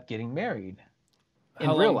ended up getting married.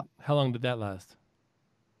 How long did that last?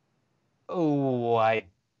 Oh,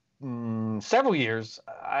 several years.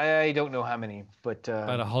 I don't know how many, but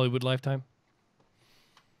About a Hollywood lifetime?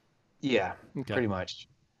 Yeah, Okay. pretty much.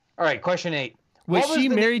 All right, question 8. Was she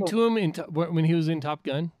married to him when he was in Top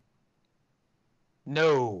Gun?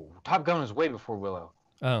 No, Top Gun was way before Willow.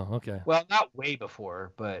 Oh, okay. Well, not way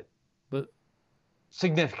before, but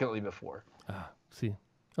significantly before. See.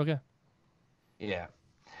 Okay. Yeah.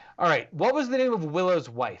 All right. What was the name of Willow's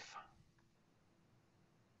wife?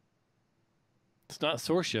 It's not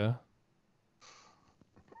Sorsha.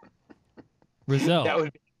 Roselle. That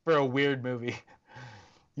would be for a weird movie.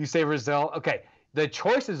 You say Roselle? Okay. The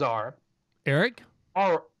choices are Eric?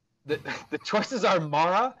 The choices are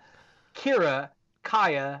Mara, Kira,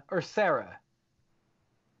 Kaya, or Sarah.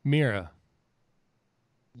 Mira.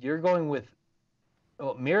 You're going with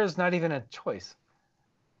Mira's not even a choice.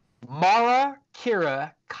 Mara,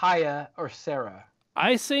 Kira, Kaya, or Sarah?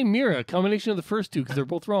 I say Mira, combination of the first two because they're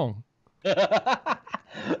both wrong. All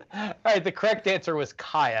right, the correct answer was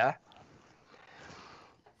Kaya.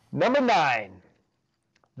 Number 9.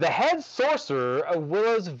 The head sorcerer of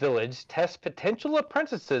Willow's village tests potential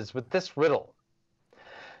apprentices with this riddle.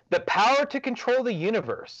 The power to control the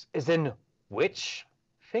universe is in which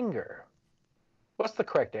finger? What's the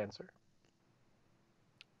correct answer?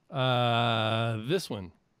 This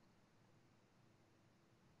one.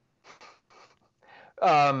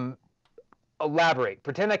 Elaborate.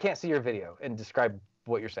 Pretend I can't see your video and describe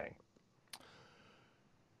what you're saying.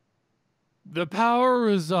 The power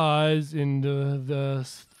resides in the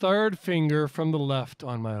third finger from the left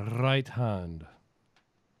on my right hand.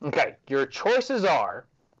 Okay, your choices are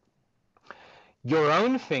your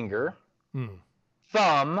own finger,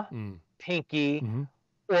 thumb, pinky,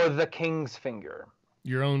 or the king's finger.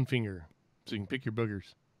 Your own finger, so you can pick your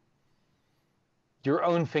boogers. Your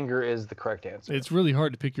own finger is the correct answer. It's really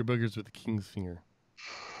hard to pick your boogers with the king's finger.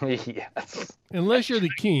 Yes. Unless you're the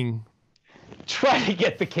king. Try to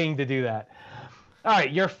get the king to do that. All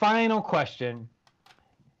right, your final question.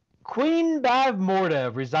 Queen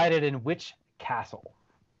Bavmorda resided in which castle?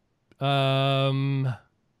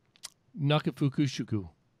 Nakafukushuku.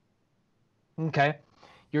 Okay.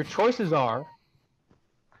 Your choices are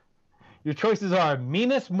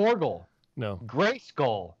Minas Morgul, No.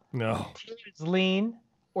 Grayskull, No. Tirazleen,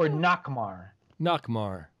 or Nockmar.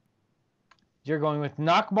 Nockmar. You're going with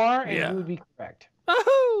Nockmar, and Yeah. you would be correct.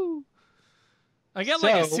 Woohoo! I got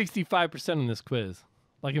like a So- 65% on this quiz.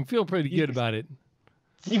 Like, I'm feeling pretty good about it.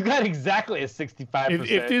 You got exactly a 65%.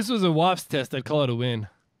 If this was a WAPS test, I'd call it a win.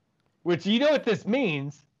 Which you know what this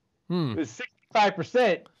means? With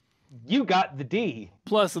 65%, you got the D.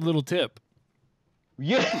 Plus a little tip.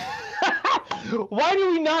 Yeah. Why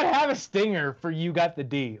do we not have a stinger for you got the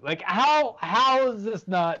D? Like how is this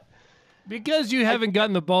not? Because you haven't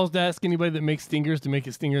gotten the balls to ask anybody that makes stingers to make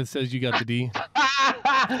a stinger that says you got the D.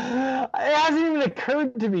 It hasn't even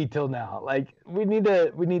occurred to me till now. Like we need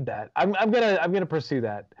that. I'm gonna pursue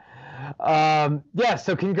that. Yeah.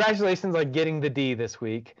 So congratulations on getting the D this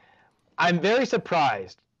week. I'm very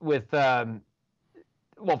surprised with. Well,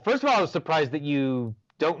 first of all, I was surprised that you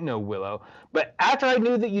don't know Willow. But after I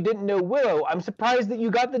knew that you didn't know Willow, I'm surprised that you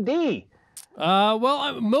got the D.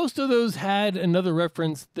 Most of those had another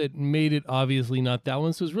reference that made it obviously not that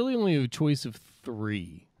one. So it's really only a choice of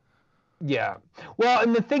 3. Yeah. Well,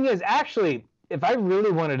 and the thing is, actually, if I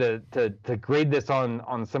really wanted to grade this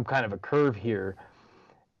on some kind of a curve here,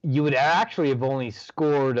 you would actually have only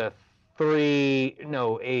scored a 3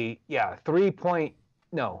 point,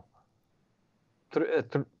 no.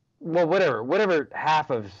 Well, whatever half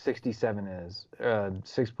of 67 is,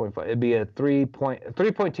 6.5. It'd be a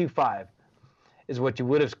 3.25 is what you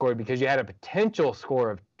would have scored because you had a potential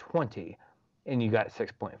score of 20, and you got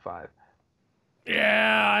 6.5.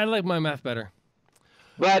 Yeah, I like my math better.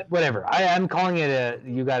 But whatever, I'm calling it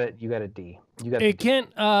you got a D. You got. It can't.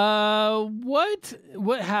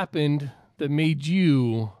 What happened that made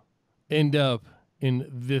you end up in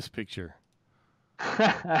this picture?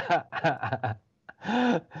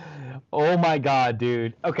 Oh my God,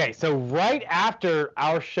 dude. Okay, so right after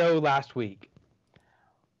our show last week,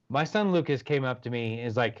 my son Lucas came up to me and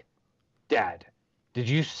is like, "Dad, did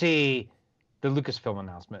you see the Lucasfilm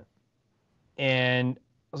announcement?" And I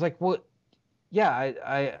was like, "Well, yeah,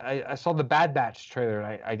 I saw the Bad Batch trailer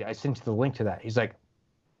and I sent you the link to that." He's like,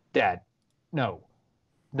 "Dad, no,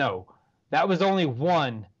 that was only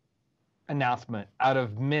one announcement out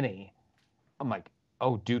of many." I'm like,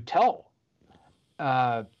 "Oh, do tell."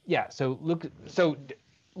 Yeah. So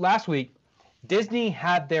last week, Disney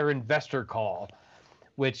had their investor call,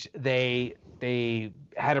 which they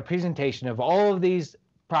had a presentation of all of these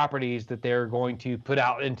properties that they're going to put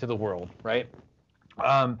out into the world, right?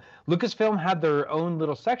 Lucasfilm had their own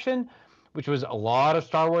little section, which was a lot of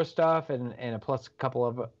Star Wars stuff and plus a couple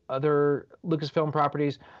of other Lucasfilm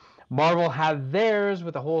properties. Marvel had theirs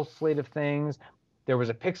with a whole slate of things. There was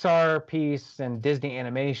a Pixar piece and Disney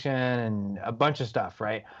animation and a bunch of stuff,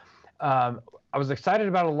 right? I was excited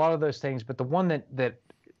about a lot of those things, but the one that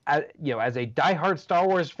as a diehard Star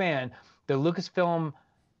Wars fan, the Lucasfilm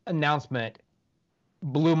announcement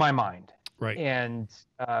blew my mind. Right. And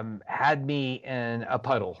had me in a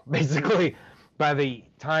puddle, basically, by the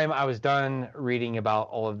time I was done reading about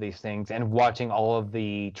all of these things and watching all of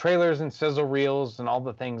the trailers and sizzle reels and all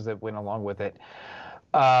the things that went along with it.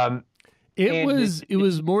 It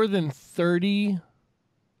was more than 30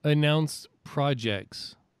 announced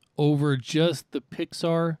projects over just the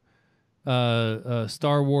Pixar,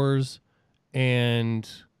 Star Wars, and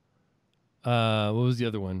what was the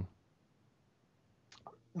other one?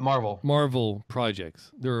 Marvel projects.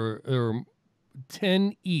 There are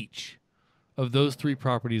 10 each of those 3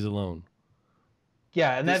 properties alone.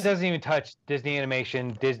 Yeah, and that doesn't even touch Disney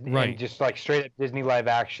animation, Disney, right. And just like straight up Disney live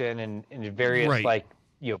action and various right.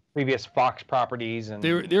 Previous Fox properties. And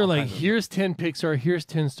they're like, here's 10 Pixar, here's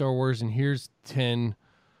 10 Star Wars, and here's 10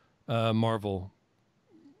 Marvel.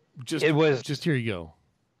 Just here you go.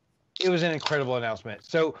 It was an incredible announcement.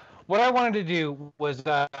 So what I wanted to do was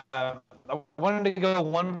I wanted to go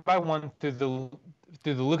one by one through the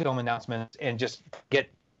Lucasfilm announcements and just get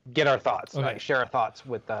our thoughts, okay. Share our thoughts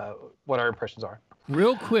with what our impressions are.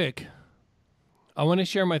 Real quick, I want to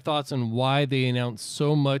share my thoughts on why they announced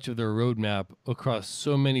so much of their roadmap across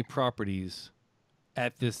so many properties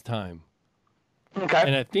at this time. Okay.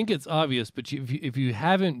 And I think it's obvious, but if you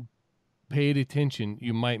haven't paid attention,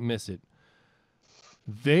 you might miss it.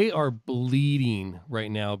 They are bleeding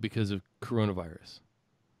right now because of coronavirus.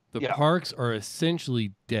 The parks are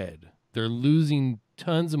essentially dead. They're losing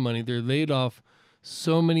tons of money. They're laid off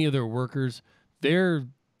so many of their workers.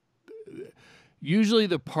 Usually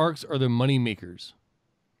the parks are the money makers,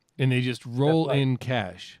 and they just roll in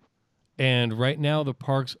cash. And right now the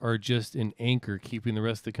parks are just an anchor keeping the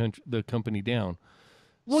rest of the company down.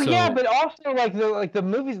 Well, yeah, but also the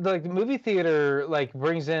movies, like the movie theater,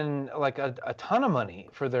 brings in a ton of money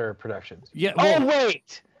for their productions. Yeah. Well,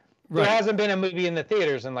 wait, right. There hasn't been a movie in the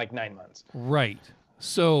theaters in 9 months. Right.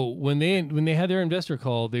 So when they had their investor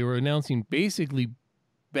call, they were announcing basically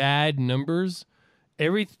bad numbers.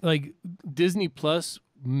 Disney Plus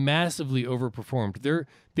massively overperformed.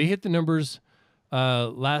 They hit the numbers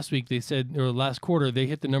last week. They said, or last quarter, they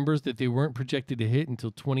hit the numbers that they weren't projected to hit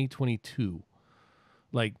until 2022.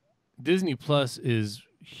 Disney Plus is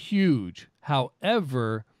huge.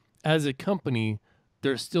 However, as a company,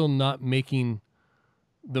 they're still not making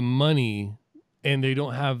the money and they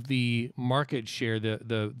don't have the market share,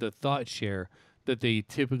 the thought share that they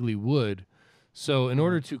typically would. So in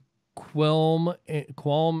order to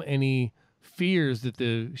qualm any fears that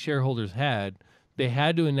the shareholders had, they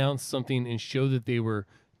had to announce something and show that they were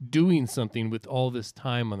doing something with all this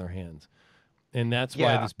time on their hands. And that's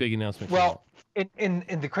why this big announcement came out.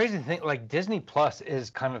 And the crazy thing, like Disney Plus is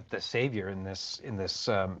kind of the savior in this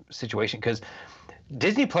situation, because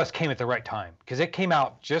Disney Plus came at the right time, because it came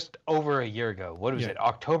out just over a year ago. What was it?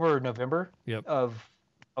 October or November of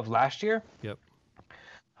last year? Yep.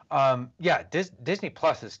 Disney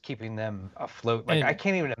Plus is keeping them afloat. Like, I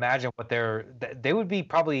can't even imagine what they would be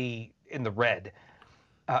probably in the red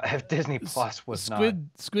if Disney Plus was Squid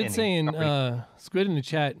saying Squid in the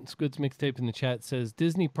chat, Squid's mixtape in the chat says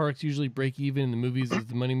Disney parks usually break even in the movies as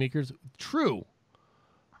the moneymakers. True.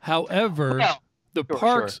 However, the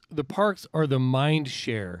parks are the mind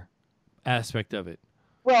share aspect of it.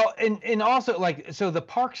 Well, and also, like, so the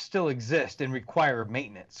parks still exist and require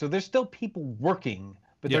maintenance. So there's still people working,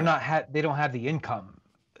 but they're not they don't have the income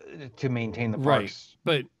to maintain the parks.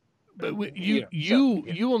 Right. But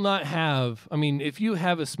you will not have. I mean, if you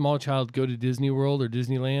have a small child go to Disney World or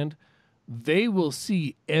Disneyland, they will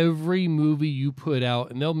see every movie you put out,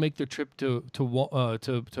 and they'll make their trip to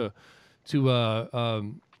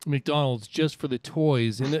McDonald's just for the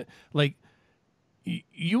toys. And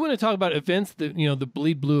you want to talk about events that the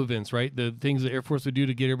bleed blue events, right? The things the Air Force would do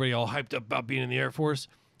to get everybody all hyped up about being in the Air Force.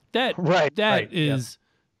 That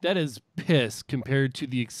is piss compared to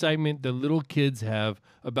the excitement that little kids have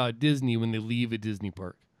about Disney when they leave a Disney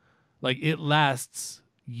park. Like, it lasts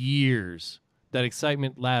years. That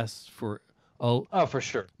excitement lasts for for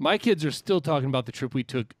sure. My kids are still talking about the trip we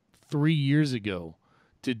took 3 years ago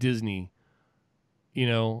to Disney.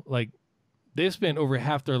 Like, they've spent over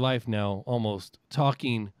half their life now almost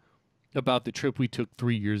talking about the trip we took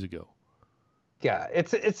 3 years ago. Yeah,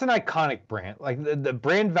 it's an iconic brand. Like, the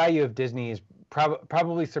brand value of Disney is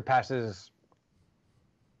probably surpasses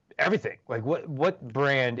everything. Like, what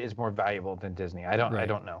brand is more valuable than Disney? I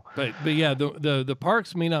don't know. But yeah, the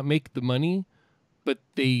parks may not make the money, but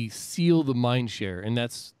they seal the mind share, and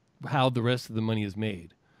that's how the rest of the money is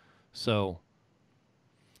made. So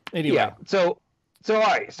anyway, So all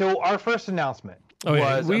right. So our first announcement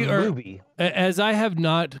was a movie. As I have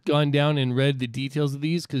not gone down and read the details of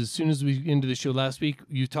these, because as soon as we ended the show last week,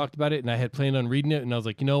 you talked about it, and I had planned on reading it, and I was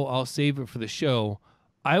like, I'll save it for the show.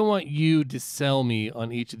 I want you to sell me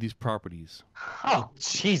on each of these properties. Oh,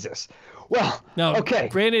 Jesus. Well, now, okay.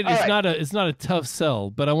 Granted, it's not a tough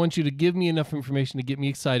sell, but I want you to give me enough information to get me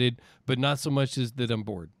excited, but not so much as that I'm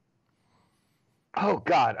bored. Oh,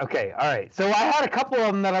 God. Okay. All right. So I had a couple of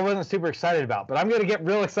them that I wasn't super excited about, but I'm going to get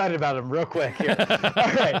real excited about them real quick here.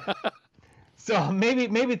 All right. So maybe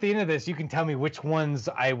at the end of this, you can tell me which ones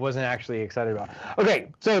I wasn't actually excited about. Okay.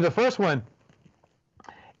 So the first one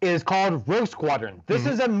is called Rogue Squadron. This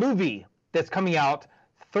is a movie that's coming out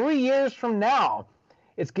 3 years from now.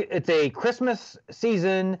 It's a Christmas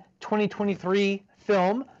season 2023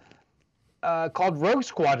 film called Rogue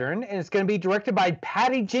Squadron, and it's going to be directed by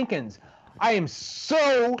Patty Jenkins. I am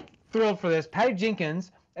so thrilled for this. Patty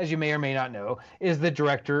Jenkins, as you may or may not know, is the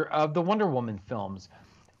director of the Wonder Woman films.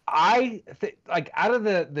 Out of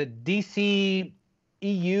the DC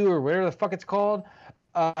EU or whatever the fuck it's called,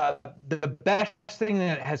 the best thing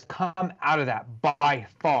that has come out of that by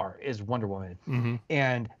far is Wonder Woman.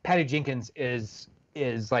 And Patty Jenkins is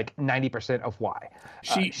like 90% of why.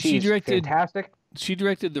 She directed fantastic. She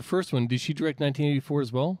directed the first one. Did she direct 1984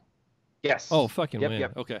 as well? Yes. Oh, fucking win.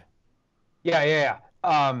 Yep. Okay. Yeah.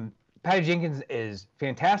 Patty Jenkins is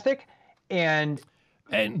fantastic, and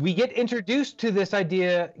we get introduced to this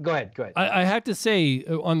idea. Go ahead. I have to say,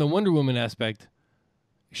 on the Wonder Woman aspect,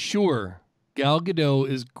 sure, Gal Gadot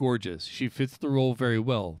is gorgeous. She fits the role very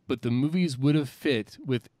well, but the movies would have fit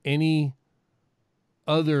with any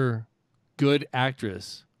other good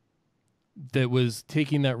actress that was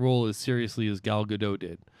taking that role as seriously as Gal Gadot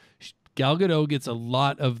did. Gal Gadot gets a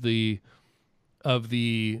lot of the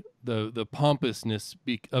pompousness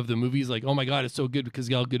of the movies, like, oh my God, it's so good because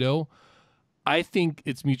Gal Gadot. I think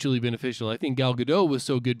it's mutually beneficial. I think Gal Gadot was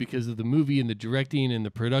so good because of the movie and the directing and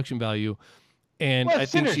the production value, and I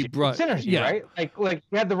think she brought synergy, right? Like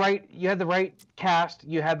you had the right cast,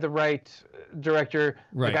 you had the right director.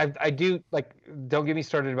 Right. Like I do like. Don't get me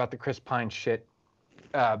started about the Chris Pine shit.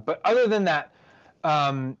 But other than that,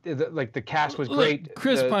 the cast was great.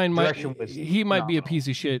 Chris Pine might be a phenomenal. piece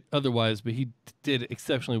of shit otherwise, but he did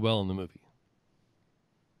exceptionally well in the movie.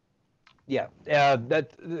 Yeah,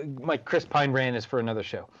 my Chris Pine rant is for another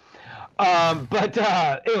show. But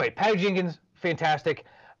anyway, Patty Jenkins, fantastic.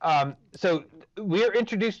 So we're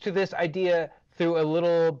introduced to this idea through a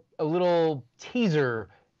little teaser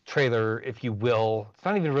trailer, if you will. It's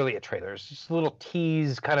not even really a trailer. It's just a little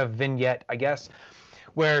tease kind of vignette, I guess,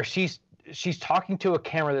 where she's talking to a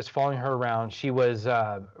camera that's following her around. She was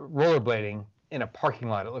rollerblading in a parking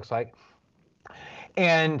lot, it looks like.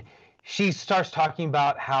 And she starts talking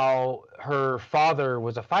about how her father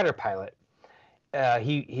was a fighter pilot.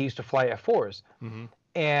 He used to fly F-4s. Mm-hmm.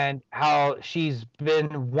 And how she's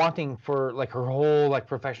been wanting for like her whole like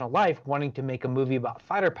professional life, wanting to make a movie about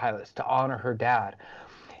fighter pilots to honor her dad.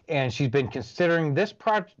 And she's been considering this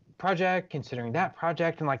project, considering that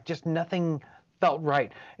project, and like just nothing felt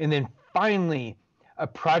right. And then finally, a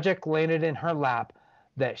project landed in her lap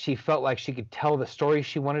that she felt like she could tell the story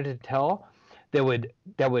she wanted to tell, that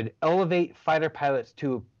would elevate fighter pilots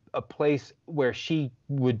to a place where she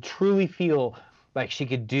would truly feel like she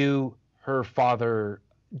could do her father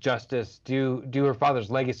justice, do her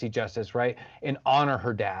father's legacy justice, right, and honor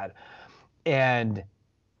her dad. And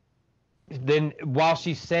then while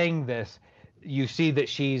she's saying this, you see that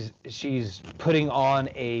she's putting on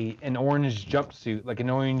an orange jumpsuit, like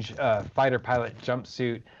an orange fighter pilot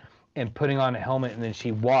jumpsuit, and putting on a helmet, and then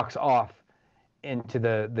she walks off into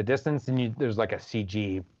the distance, and there's like a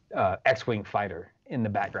CG X-wing fighter in the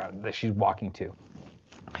background that she's walking to.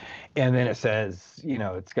 And then it says,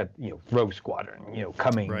 it's got, Rogue Squadron,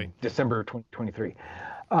 coming December 2023.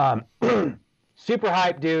 Super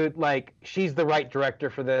hype, dude. Like, she's the right director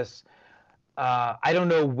for this. I don't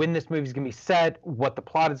know when this movie's going to be set, what the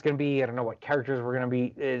plot is going to be. I don't know what characters we're going to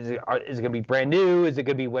be. Is it going to be brand new? Is it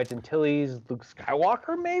going to be Wedge Antilles, Luke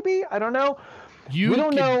Skywalker, maybe? I don't know. We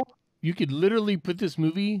don't know. You could literally put this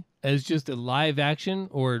movie as just a live action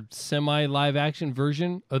or semi-live action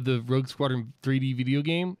version of the Rogue Squadron 3D video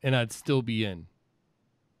game, and I'd still be in.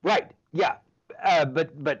 Right. Yeah.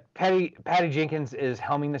 But Patty Jenkins is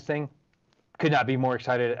helming this thing. Could not be more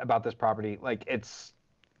excited about this property. Like, it's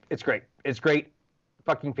great. It's great.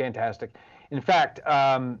 Fucking fantastic. In fact,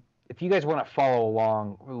 if you guys want to follow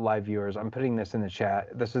along, live viewers, I'm putting this in the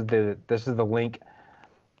chat. This is the link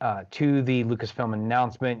to the Lucasfilm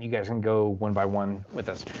announcement. You guys can go one by one with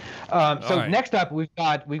us. Next up, we've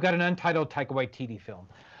got an untitled Taika Waititi film.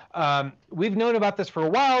 We've known about this for a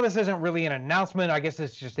while. This isn't really an announcement. I guess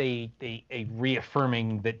it's just a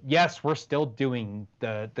reaffirming that yes, we're still doing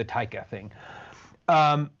the Taika thing.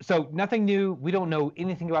 So nothing new. We don't know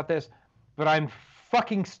anything about this, but I'm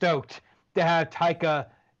fucking stoked to have Taika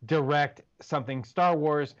direct something Star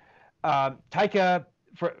Wars. Taika,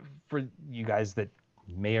 for you guys that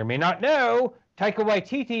may or may not know, Taika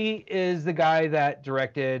Waititi is the guy that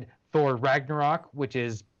directed Thor Ragnarok, which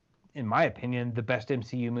is, in my opinion, the best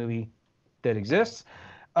MCU movie that exists.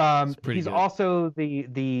 He's good. Also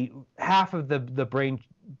the half of the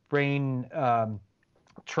brain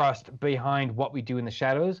trust behind What We Do in the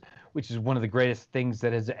Shadows, which is one of the greatest things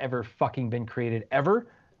that has ever fucking been created ever,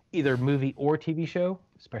 either movie or TV show,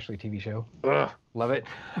 especially TV show. Ugh, love it.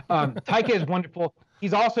 Taika is wonderful.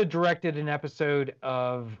 He's also directed an episode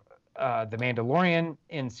of The Mandalorian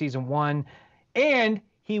in season 1, and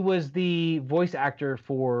he was the voice actor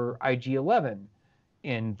for IG-11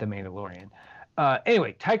 in The Mandalorian.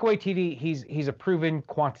 Anyway, Taika Waititi, he's a proven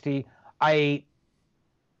quantity. I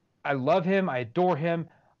love him. I adore him.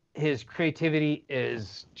 His creativity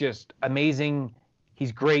is just amazing.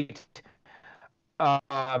 He's great.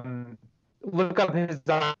 Look up his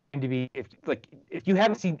IMDb. If you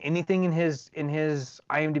haven't seen anything in his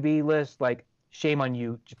IMDb list, like, shame on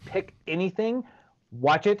you. Just pick anything,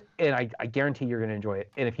 watch it, and I guarantee you're gonna enjoy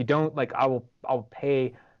it. And if you don't, like, I'll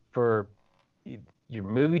pay for your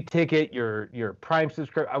movie ticket, your Prime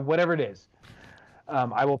subscription, whatever it is.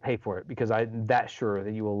 I will pay for it because I'm that sure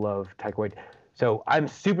that you will love Taika Waititi. So I'm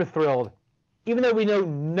super thrilled, even though we know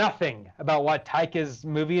nothing about what Taika's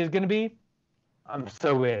movie is going to be. I'm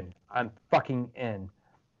so in. I'm fucking in.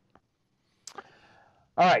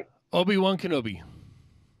 All right. Obi-Wan Kenobi.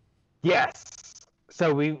 Yes.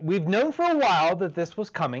 So we've known for a while that this was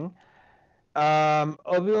coming.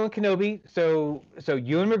 Obi-Wan Kenobi. So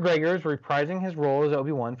Ewan McGregor is reprising his role as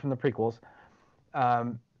Obi-Wan from the prequels.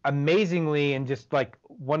 Amazingly and just like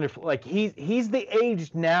wonderful. Like he's the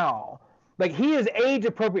age now. Like he is age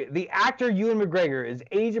appropriate. The actor Ewan McGregor is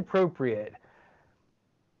age appropriate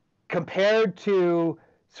compared to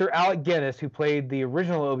Sir Alec Guinness, who played the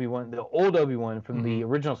original Obi-Wan, the old Obi-Wan from the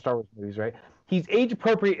original Star Wars movies, right? He's age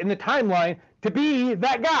appropriate in the timeline to be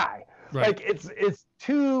that guy. Right. Like it's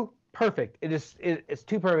too perfect. It's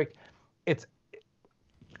too perfect.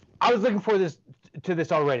 I was looking for this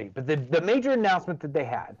already, but the major announcement that they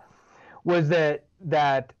had was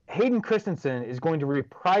that Hayden Christensen is going to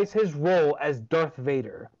reprise his role as Darth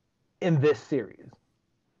Vader in this series.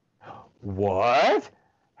 what?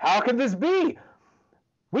 How can this be?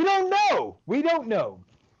 We don't know. We don't know.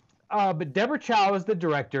 But Deborah Chow is the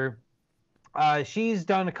director. She's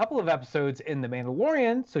done a couple of episodes in The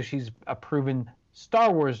Mandalorian, so she's a proven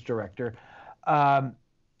Star Wars director.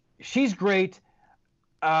 She's great.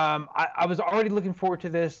 I was already looking forward to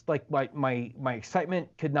this. Like my excitement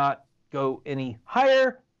could not go any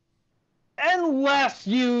higher unless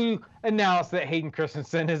you announce that Hayden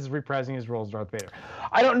Christensen is reprising his role as Darth Vader.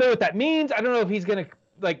 I don't know what that means. I don't know if he's gonna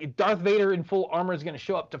if Darth Vader in full armor is gonna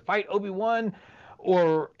show up to fight Obi-Wan,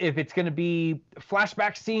 or if it's gonna be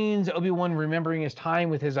flashback scenes, Obi-Wan remembering his time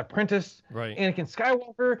with his apprentice, right, Anakin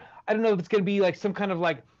Skywalker. I don't know if it's gonna be like some kind of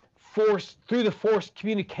like force through the force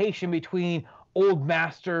communication between old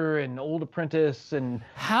master and old apprentice. And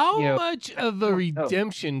how much of a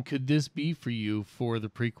redemption could this be for you for the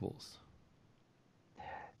prequels?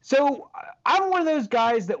 So I'm one of those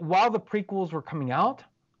guys that while the prequels were coming out,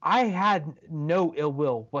 I had no ill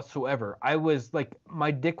will whatsoever. I was like, my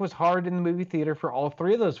dick was hard in the movie theater for all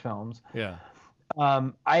three of those films. Yeah.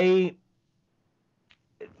 I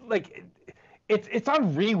like it's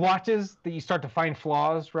on rewatches that you start to find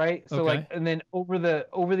flaws, right? So Okay. like, and then over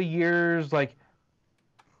the years, like,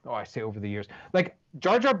 I say over the years, like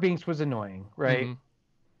Jar Jar Binks was annoying, right? Mm-hmm.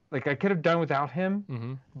 Like I could have done without him,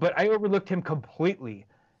 Mm-hmm. but I overlooked him completely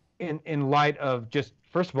in light of just,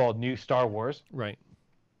 first of all, new Star Wars, Right.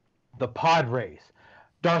 the pod race,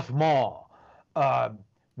 Darth Maul.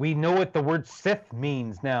 We know what the word Sith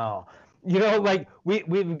means now. Like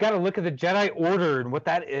we've got to look at the Jedi Order and what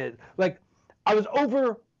that is. Like I was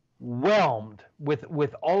overwhelmed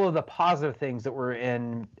with all of the positive things that were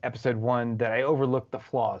in Episode 1 that I overlooked the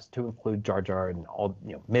flaws, to include Jar Jar and all,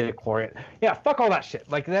 midichlorian. Yeah, fuck all that shit.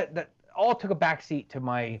 Like that all took a backseat to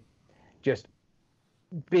my just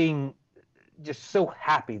being just so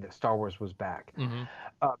happy that Star Wars was back. Mm-hmm.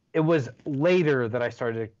 It was later that I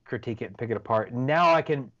started to critique it and pick it apart. Now I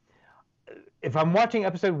can, if I'm watching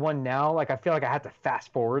Episode 1 now, like I feel like I have to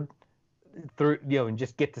fast forward through, and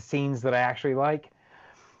just get to scenes that I actually like.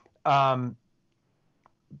 But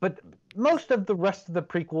most of the rest of the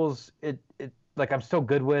prequels, it like I'm still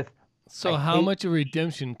good with. So how much of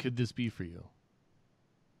redemption could this be for you?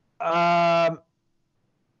 I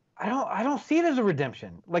don't see it as a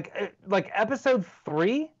redemption. Like Episode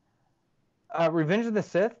 3, Revenge of the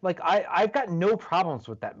Sith. Like I've got no problems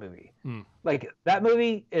with that movie. Like that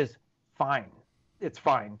movie is fine. It's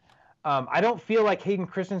fine. I don't feel like Hayden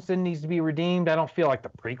Christensen needs to be redeemed. I don't feel like the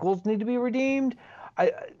prequels need to be redeemed.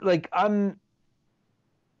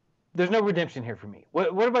 There's no redemption here for me.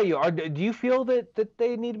 What about you? Do you feel that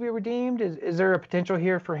they need to be redeemed? Is there a potential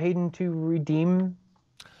here for Hayden to redeem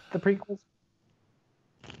the prequels?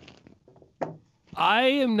 I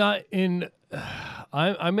am not in.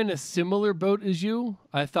 I'm in a similar boat as you.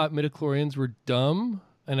 I thought midichlorians were dumb,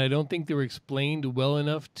 and I don't think they were explained well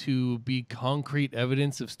enough to be concrete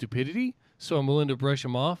evidence of stupidity. So I'm willing to brush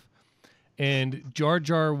them off. And Jar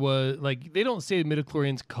Jar was like, they don't say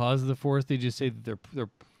midichlorians cause the Force. They just say that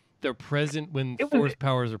they're present when Force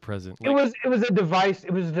powers are present. Like, it was a device.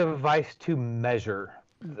 It was a device to measure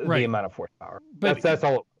the amount of Force power. But that's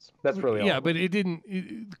all it was. That's really all. Yeah, but it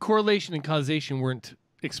didn't. Correlation and causation weren't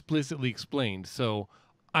explicitly explained, so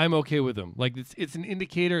I'm okay with them. Like it's an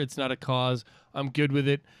indicator. It's not a cause. I'm good with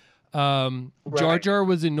it. Jar Jar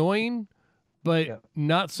was annoying, but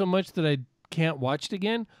not so much that I can't watch it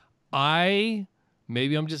again.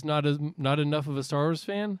 Maybe I'm just not enough of a Star Wars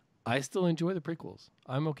fan. I still enjoy the prequels.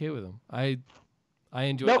 I'm okay with them. I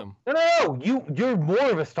enjoy them. No. You're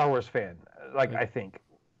more of a Star Wars fan. Like I think.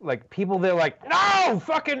 Like people, they're like, no,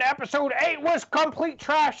 fucking Episode 8 was complete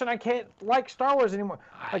trash, and I can't like Star Wars anymore.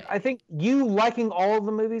 Like I think you liking all of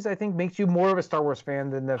the movies, I think, makes you more of a Star Wars fan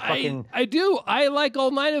than the fucking. I do. I like all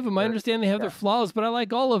 9 of them. I understand they have their flaws, but I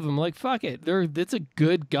like all of them. Like fuck it, it's a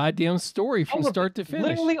good goddamn story from start to finish.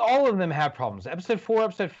 Literally, all of them have problems. Episode 4,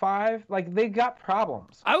 Episode 5, like they got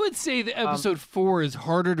problems. I would say that Episode 4 is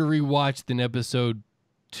harder to rewatch than Episode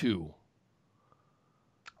 2.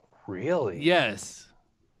 Really? Yes.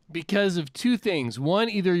 Because of two things. One,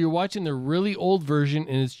 either you're watching the really old version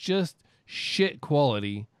and it's just shit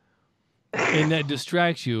quality and that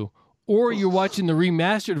distracts you, or you're watching the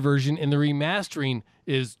remastered version and the remastering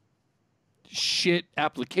is shit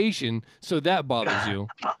application, so that bothers you.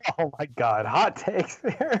 Oh my god, hot takes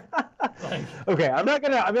there. Okay, I'm not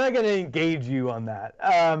gonna engage you on that.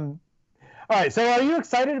 All right, so are you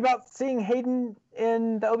excited about seeing Hayden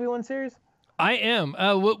in the Obi-Wan series? I am.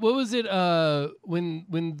 What was it?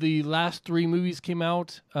 When the last 3 movies came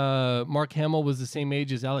out, Mark Hamill was the same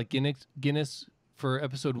age as Alec Guinness for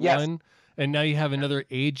Episode 1, and now you have another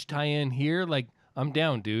age tie-in here. Like I'm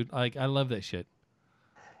down, dude. Like, I love that shit.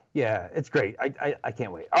 Yeah, it's great. I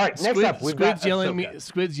can't wait. All right, next up, we've got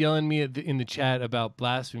Squid's yelling me in the chat about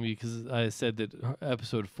blasphemy because I said that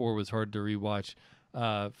episode 4 was hard to rewatch.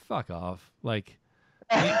 Fuck off. Like,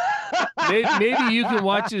 maybe you can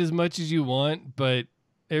watch it as much as you want, but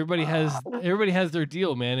everybody has their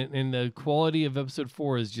deal, man. And the quality of episode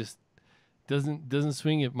 4 is just doesn't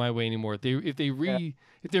swing it my way anymore. If they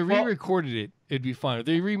re-recorded it, it'd be fine. If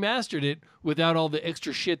they remastered it without all the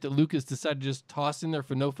extra shit that Lucas decided to just toss in there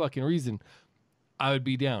for no fucking reason, I would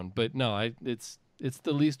be down. But no, it's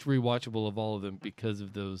the least rewatchable of all of them because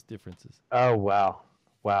of those differences. Oh wow.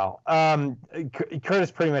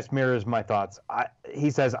 Curtis pretty much mirrors my thoughts. He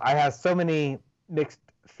says I have so many mixed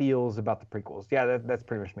feels about the prequels. Yeah, that's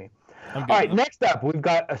pretty much me. All right, next up we've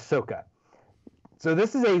got Ahsoka. So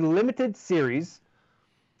this is a limited series.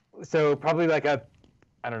 So probably like a,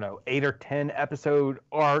 I don't know, 8 or 10 episode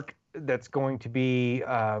arc that's going to be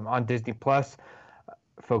on Disney Plus,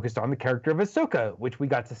 focused on the character of Ahsoka, which we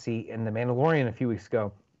got to see in The Mandalorian a few weeks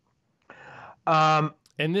ago.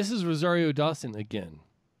 And this is Rosario Dawson again.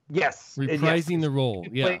 Yes. Reprising the role.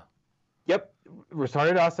 Yeah. Yep.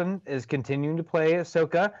 Rosario Dawson is continuing to play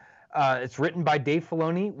Ahsoka. It's written by Dave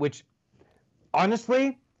Filoni, which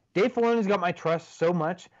honestly, Dave Filoni's got my trust so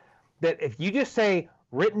much that if you just say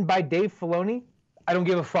written by Dave Filoni, I don't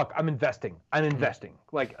give a fuck. I'm investing.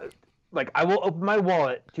 Like I will open my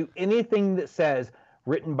wallet to anything that says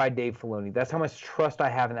written by Dave Filoni. That's how much trust I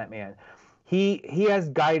have in that man. He has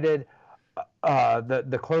guided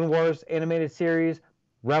the Clone Wars animated series,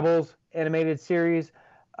 Rebels animated series.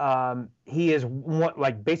 He is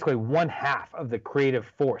basically one half of the creative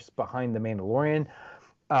force behind The Mandalorian.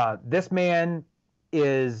 This man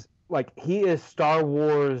is he is Star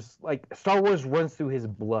Wars. Like Star Wars runs through his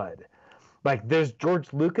blood. Like there's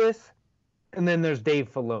George Lucas, and then there's Dave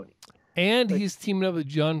Filoni. And he's teaming up with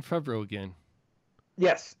Jon Favreau again.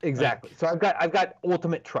 Yes, exactly. So I've got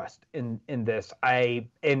ultimate trust in this. I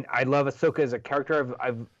love Ahsoka as a character.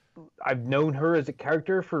 I've known her as a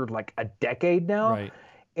character for like a decade now. Right.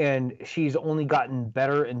 And she's only gotten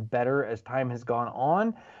better and better as time has gone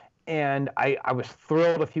on. And I was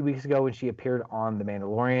thrilled a few weeks ago when she appeared on The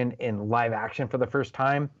Mandalorian in live action for the first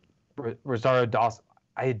time. Rosario Dawson.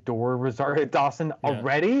 I adore Rosario Dawson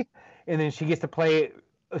already. And then she gets to play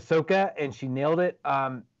Ahsoka, and she nailed it.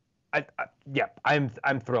 I'm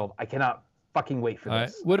thrilled. I cannot fucking wait for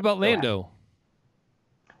this. What about Lando?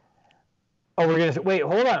 Oh, we're gonna wait.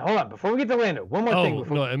 Hold on. Before we get to Lando, one more thing.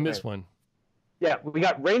 Oh no, I missed one. Yeah, we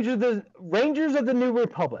got Rangers of the New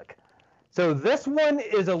Republic. So this one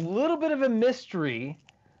is a little bit of a mystery.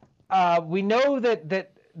 We know that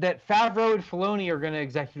Favreau and Filoni are going to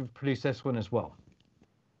executive produce this one as well.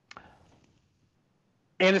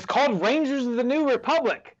 And it's called Rangers of the New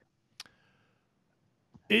Republic.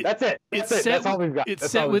 That's it. That's all we've got. It's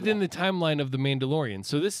set within the timeline of The Mandalorian.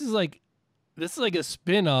 So this is like a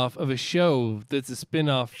spin-off of a show that's a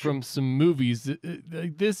spin-off from some movies.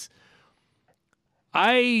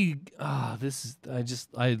 I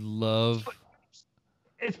love.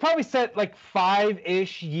 It's probably set like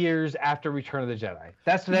 5-ish years after Return of the Jedi.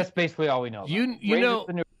 That's basically all we know. You know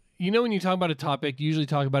when you talk about a topic, you usually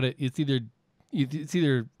talk about it. It's either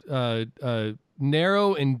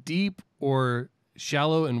narrow and deep or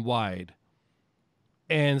shallow and wide.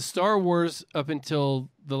 And Star Wars, up until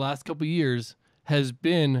the last couple of years, has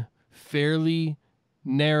been fairly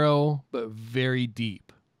narrow but very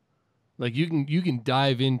deep. Like you can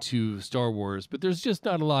dive into Star Wars, but there's just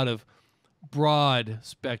not a lot of broad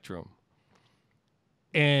spectrum.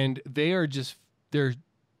 And they are just they're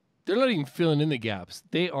not even filling in the gaps.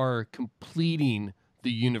 They are completing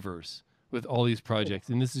the universe with all these projects.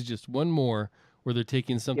 And this is just one more where they're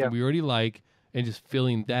taking something we already like and just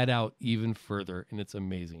filling that out even further, and it's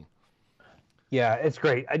amazing. Yeah, it's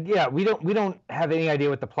great. We don't have any idea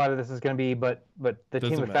what the plot of this is going to be, but the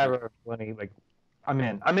team of Favreau, like,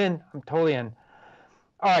 I'm totally in.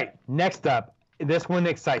 All right, next up, this one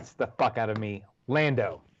excites the fuck out of me.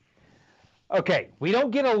 Lando. Okay, we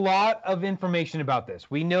don't get a lot of information about this.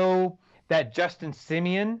 We know that Justin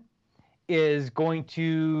Simeon is going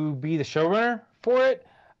to be the showrunner for it.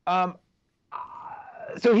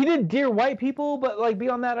 So he did Dear White People, but like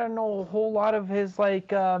beyond that, I don't know a whole lot of his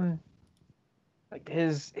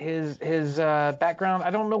his background.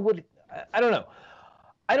 I don't know what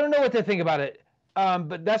to think about it.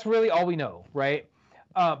 But that's really all we know, right?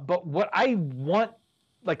 But what I want,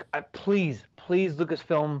 please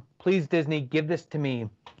Lucasfilm, please Disney, give this to me.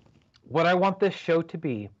 What I want this show to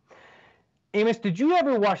be. Amos, did you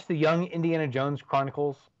ever watch the Young Indiana Jones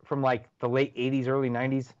Chronicles from like the late 80s, early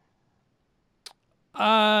 90s?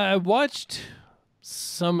 I watched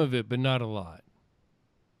some of it, but not a lot.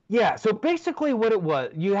 Yeah, so basically what it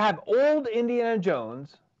was, you have old Indiana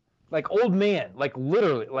Jones, like old man, like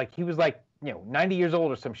literally, like he was like, 90 years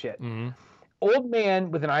old or some shit. Mm-hmm. Old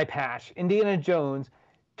man with an eye patch, Indiana Jones,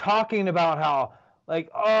 talking about how, like,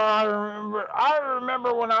 oh, I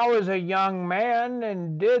remember when I was a young man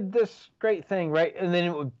and did this great thing, right? And then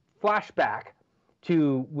it would flash back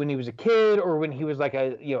to when he was a kid or when he was like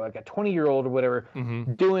a 20-year-old or whatever,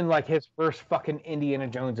 doing like his first fucking Indiana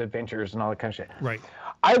Jones adventures and all that kind of shit. Right.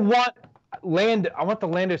 I want the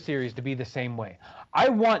Lando series to be the same way. I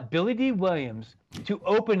want Billy D. Williams to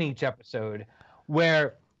open each episode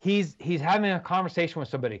where he's having a conversation with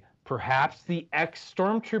somebody, perhaps the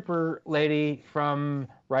ex-Stormtrooper lady from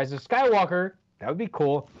Rise of Skywalker. That would be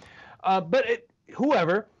cool.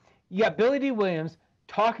 Whoever, you got Billy D. Williams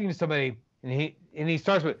talking to somebody, and he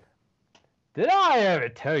starts with, "Did I ever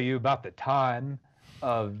tell you about the time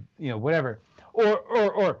of whatever?"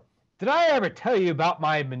 Or "Did I ever tell you about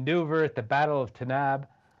my maneuver at the Battle of Tanab?"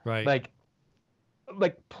 Right. Like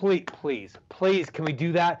please, can we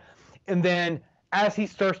do that? And then as he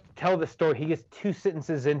starts to tell the story, he gets 2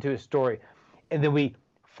 sentences into his story, and then we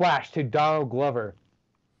flash to Donald Glover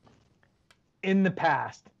in the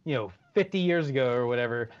past, 50 years ago or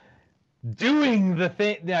whatever, doing the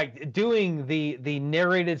thing, like doing the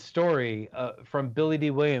narrated story from Billy D.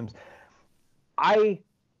 Williams. I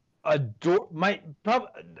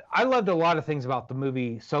loved a lot of things about the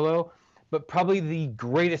movie Solo, but probably the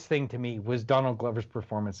greatest thing to me was Donald Glover's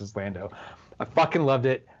performance as Lando. I fucking loved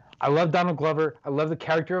it. I love Donald Glover. I love the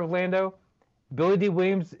character of Lando. Billy D.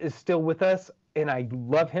 Williams is still with us, and I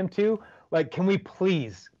love him too. Like, can we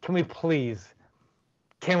please?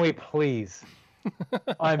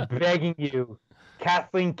 I'm begging you,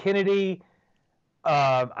 Kathleen Kennedy,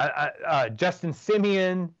 Justin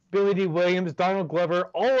Simeon, Billy D. Williams, Donald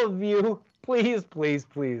Glover, all of you, please,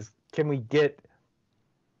 can we get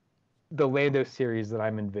the Lando series that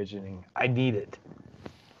I'm envisioning? I need it.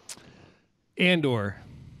 Andor.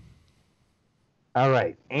 All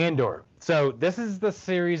right, Andor. So this is the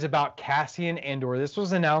series about Cassian Andor. This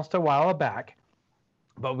was announced a while back,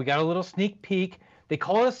 but we got a little sneak peek. They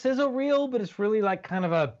call it a sizzle reel, but it's really like kind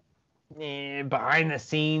of a behind the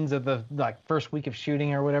scenes of the first week of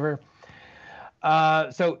shooting or whatever.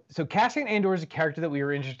 So Cassian Andor is a character that we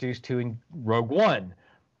were introduced to in Rogue One,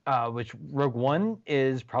 which Rogue One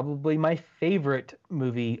is probably my favorite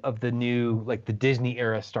movie of the new, like the Disney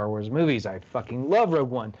era Star Wars movies. I fucking love Rogue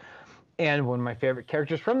One. And one of my favorite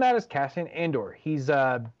characters from that is Cassian Andor. He's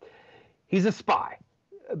a spy,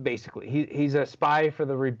 basically. He's a spy for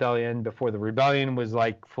the Rebellion before the Rebellion was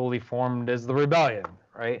like fully formed as the Rebellion,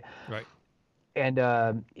 right? Right.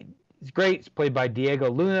 And he's great. It's played by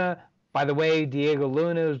Diego Luna. By the way, Diego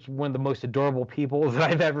Luna is one of the most adorable people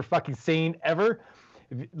that I've ever fucking seen ever.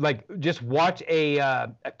 Like, just watch a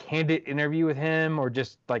candid interview with him or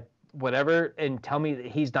just like whatever and tell me that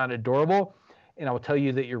he's not adorable, and I will tell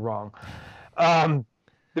you that you're wrong. The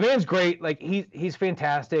man's great. Like, he's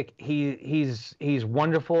fantastic. He's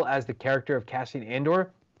wonderful as the character of Cassian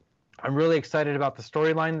Andor. I'm really excited about the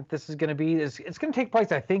storyline that this is going to be. It's going to take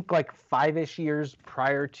place, I think, like 5-ish years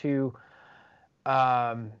prior to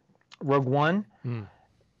Rogue One.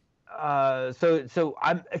 So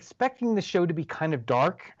I'm expecting the show to be kind of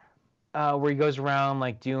dark, where he goes around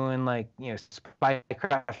like doing like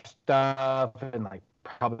spycraft stuff and like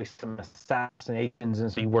probably some assassinations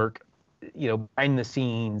and some work, behind the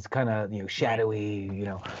scenes, kind of shadowy,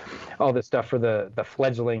 all this stuff for the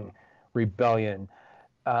fledgling rebellion.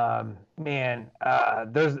 There's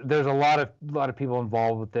a lot of people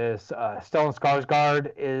involved with this. Stellan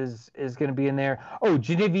Skarsgård is going to be in there. Oh,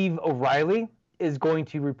 Genevieve O'Reilly is going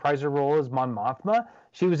to reprise her role as Mon Mothma.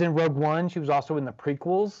 She was in Rogue One. She was also in the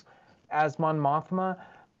prequels as Mon Mothma.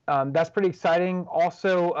 That's pretty exciting.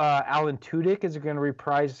 Also, Alan Tudyk is going to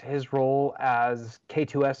reprise his role as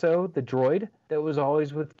K2SO, the droid that was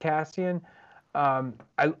always with Cassian.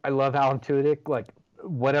 I love Alan Tudyk. Like,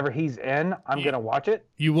 whatever he's in, I'm going to watch it.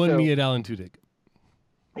 You won me at Alan Tudyk.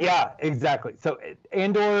 Yeah, exactly. So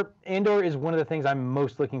Andor is one of the things I'm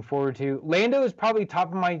most looking forward to. Lando is probably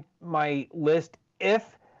top of my list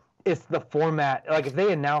if it's the format. Like, if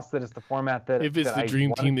they announce that it's the format that if it's the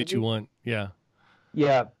dream team that you want, yeah.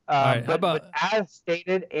 Yeah. Right, but as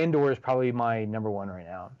stated, Andor is probably my number one right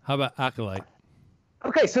now. How about Acolyte?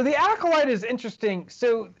 Okay, so the Acolyte is interesting.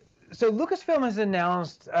 So Lucasfilm has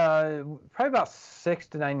announced, probably about 6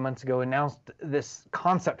 to 9 months ago, announced this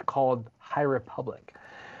concept called High Republic.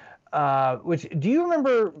 Which, do you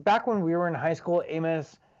remember back when we were in high school,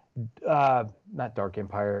 Amos, not Dark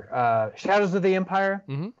Empire, Shadows of the Empire?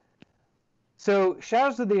 Mm-hmm. So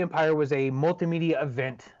Shadows of the Empire was a multimedia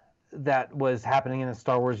event that was happening in the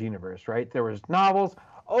Star Wars universe, right? There was novels.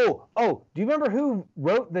 Oh, do you remember who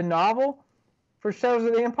wrote the novel for Shadows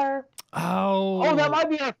of the Empire? Oh, that might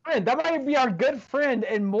be our friend. That might be our good friend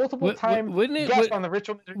and multiple time guest on the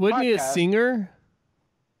Ritual Mystery Wouldn't podcast. he a singer?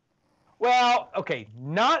 Well, okay,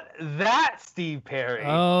 not that Steve Perry.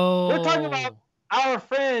 Oh. We're talking about our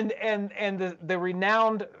friend and the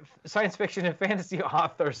renowned science fiction and fantasy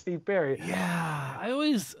author Steve Perry. Yeah, I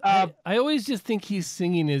always just think he's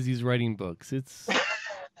singing as he's writing books. It's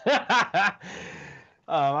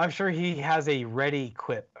I'm sure he has a ready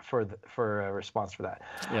quip for a response for that.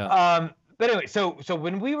 Yeah. But anyway, so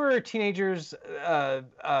when we were teenagers,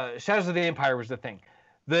 Shadows of the Empire was the thing.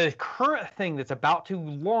 The current thing that's about to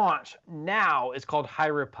launch now is called High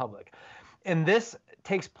Republic, and this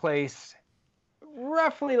takes place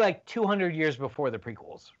roughly like 200 years before the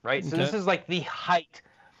prequels, right? So this is like the height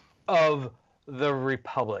of the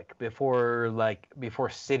Republic before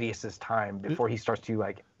Sidious's time, before he starts to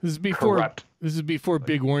like corrupt. This is before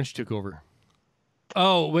Big Orange took over.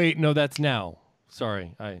 Oh wait, no, that's now.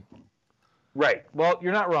 Sorry, Right. Well,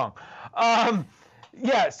 you're not wrong.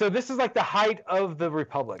 Yeah. So this is like the height of the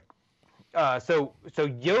Republic. So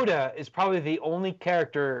Yoda is probably the only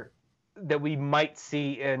character that we might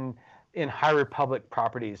see in High Republic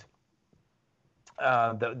properties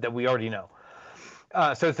that we already know.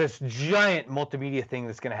 So it's this giant multimedia thing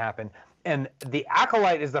that's going to happen, and the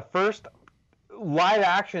Acolyte is the first live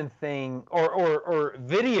action thing or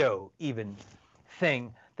video even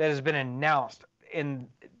thing that has been announced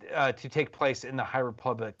to take place in the High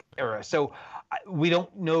Republic era. So we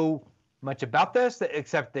don't know much about this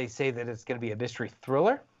except they say that it's going to be a mystery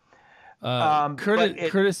thriller.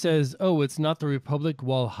 Curtis says, "Oh, it's not the Republic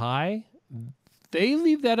while high." They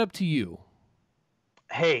leave that up to you.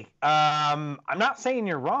 Hey, I'm not saying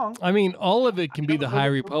you're wrong. I mean, all of it can be the High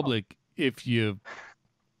Republic if you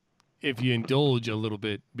indulge a little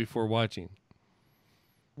bit before watching.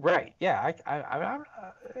 Right. Yeah.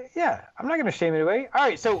 I'm not going to shame it away. All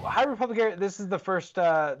right. So High Republic. This is the first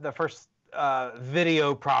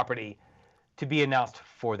video property to be announced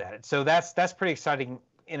for that. So that's pretty exciting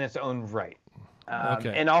in its own right.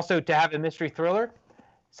 Okay. And also to have a mystery thriller,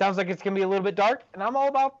 sounds like it's going to be a little bit dark, and I'm all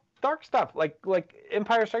about dark stuff. Like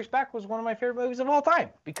Empire Strikes Back was one of my favorite movies of all time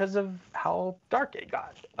because of how dark it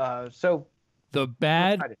got. So The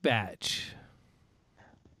Bad Batch.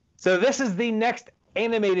 So this is the next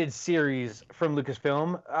animated series from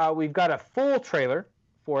Lucasfilm. We've got a full trailer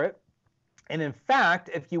for it. And in fact,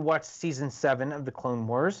 if you watch season 7 of the Clone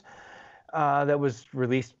Wars, that was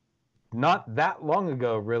released not that long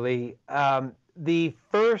ago, really, the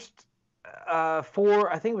first I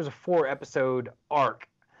think it was a 4-episode arc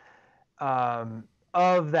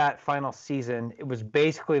of that final season. It was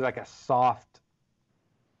basically like a soft,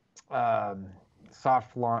 what am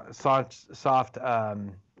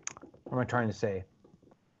I trying to say?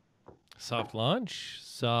 Soft launch,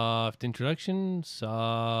 soft introduction,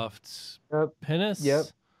 soft penis. Yep.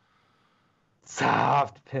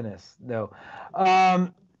 Soft penis. No.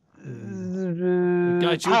 Got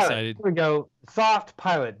you excited. Here we go. Soft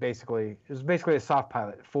pilot, basically. It was basically a soft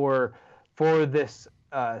pilot for this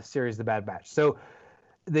series, The Bad Batch. So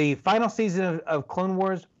the final season of Clone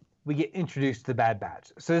Wars, we get introduced to the Bad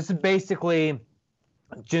Batch. So this is basically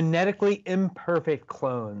genetically imperfect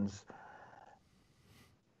clones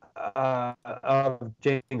of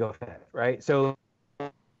Jango Fett, right? So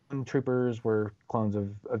troopers were clones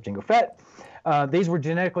of Jango Fett. These were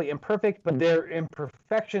genetically imperfect, but their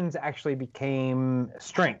imperfections actually became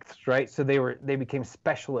strengths, right? So they became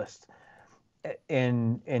specialists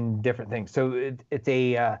in different things. So it's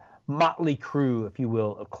a motley crew, if you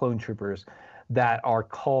will, of clone troopers that are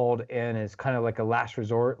called in as kind of like a last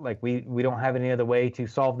resort. Like we don't have any other way to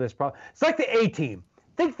solve this problem. It's like the A-Team.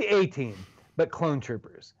 Think the A-Team, but clone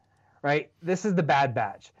troopers, right? This is the Bad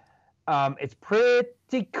Batch. It's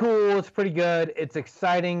pretty cool. It's pretty good. It's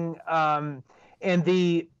exciting. And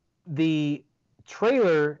the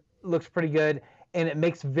trailer looks pretty good, and it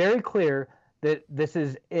makes very clear that this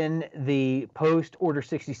is in the post-Order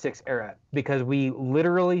 66 era, because we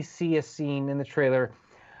literally see a scene in the trailer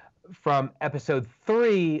from episode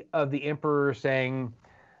 3 of the Emperor saying,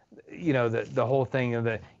 the whole thing of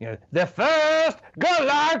the first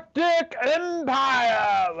galactic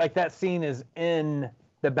empire. Like that scene is in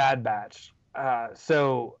the Bad Batch.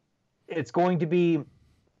 So it's going to be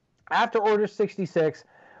after Order 66,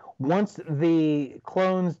 once the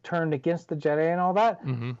clones turned against the Jedi and all that.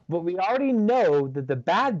 Mm-hmm. But we already know that the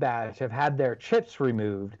Bad Batch have had their chips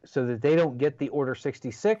removed so that they don't get the Order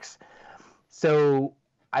 66. So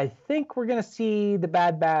I think we're gonna see the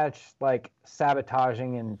Bad Batch like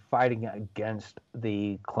sabotaging and fighting against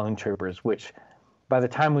the clone troopers, which by the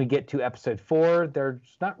time we get to episode 4, there's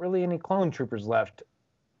not really any clone troopers left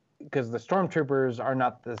because the stormtroopers are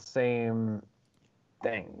not the same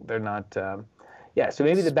thing. They're not. Yeah, so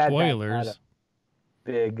maybe the Bad Batch had a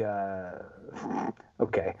big.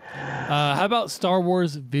 Okay. How about Star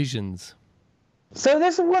Wars Visions? So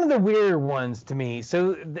this is one of the weird ones to me.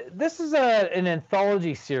 So this is an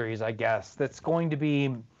anthology series, I guess, that's going to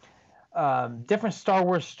be different Star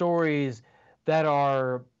Wars stories that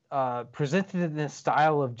are presented in the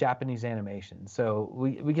style of Japanese animation. So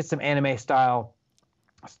we get some anime style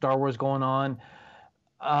Star Wars going on.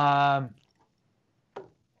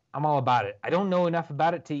 I'm all about it. I don't know enough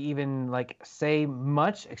about it to even like say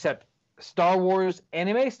much, except Star Wars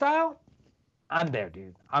anime style. I'm there,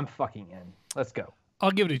 dude. I'm fucking in. Let's go.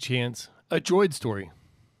 I'll give it a chance. A droid story.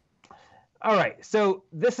 All right. So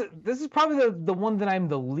this is probably the one that I'm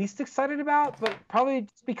the least excited about, but probably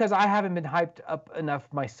just because I haven't been hyped up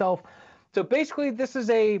enough myself. So basically, this is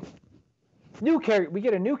a new character. We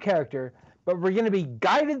get a new character, but we're going to be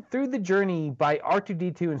guided through the journey by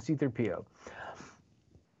R2-D2 and C-3PO.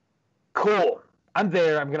 Cool. I'm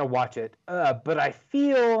there. I'm going to watch it. But I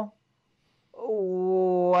feel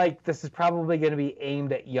like this is probably going to be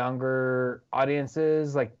aimed at younger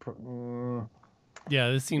audiences, like yeah,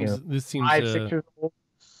 this seems 5, 6 years old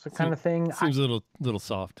kind of thing. Seems a little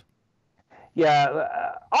soft. Yeah,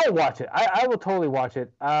 I'll watch it. I will totally watch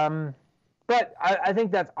it. But I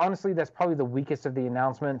think that's probably the weakest of the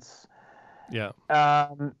announcements. Yeah.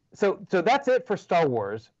 So that's it for Star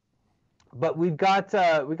Wars. But we've got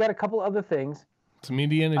a couple other things. Some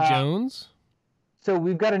Indiana Jones. So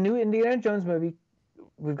we've got a new Indiana Jones movie.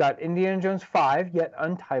 We've got Indiana Jones 5, yet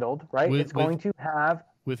untitled, right? It's going to have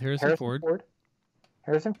with Harrison Ford.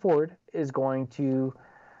 Harrison Ford is going to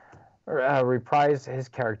reprise his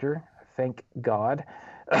character. Thank God.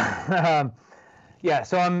 Yeah,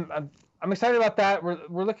 so I'm excited about that.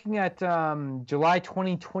 We're looking at July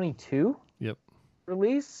 2022. Yep.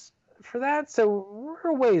 Release for that. So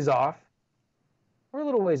we're a ways off. We're a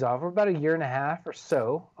little ways off. We're about a year and a half or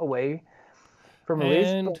so away from release.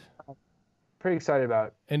 And pretty excited about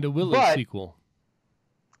it. And a Willow sequel.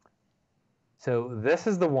 So this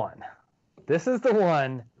is the one. This is the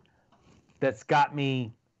one that's got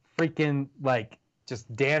me freaking like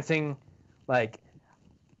just dancing like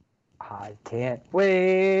I can't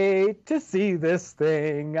wait to see this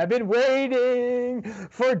thing. I've been waiting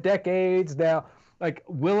for decades now. Like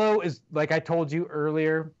Willow is, like I told you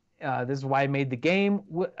earlier, this is why I made the game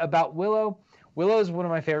about Willow. Willow is one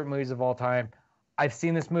of my favorite movies of all time. I've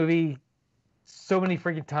seen this movie so many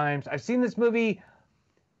freaking times. I've seen this movie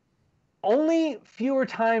only fewer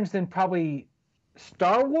times than probably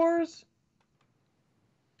Star Wars,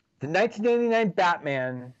 the 1989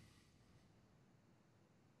 Batman.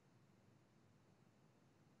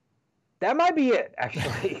 That might be it,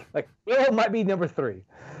 actually. Like Willow might be number 3.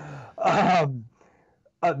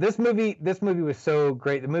 This movie was so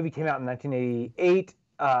great. The movie came out in 1988.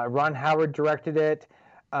 Ron Howard directed it.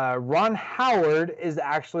 Ron Howard is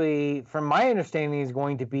actually, from my understanding, is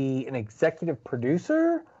going to be an executive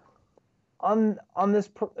producer on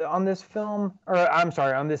this film, or I'm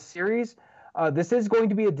sorry, on this series. This is going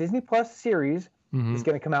to be a Disney Plus series. Mm-hmm. It's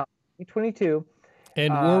going to come out in 2022.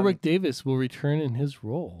 And Warwick Davis will return in his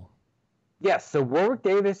role. Yes, so Warwick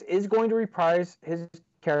Davis is going to reprise his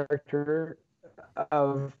character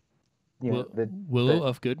of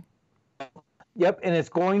Willow Ufgood. Yep, and it's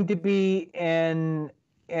going to be in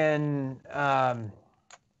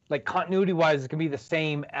like continuity wise, it's gonna be the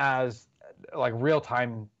same as like real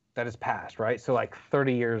time that has passed, right? So like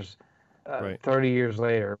 30 years, right. 30 years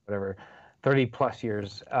later, whatever, 30 plus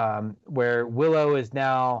years, where Willow is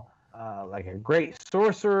now like a great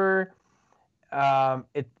sorcerer.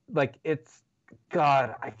 It's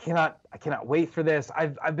God, I cannot wait for this.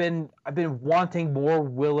 I've been wanting more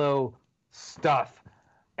Willow stuff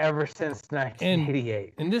ever since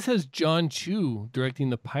 1988. And this has John Chu directing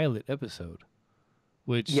the pilot episode,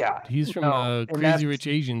 which he's from Crazy Rich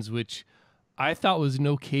Asians, which I thought was an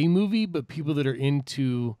okay movie, but people that are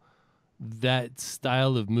into that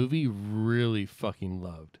style of movie really fucking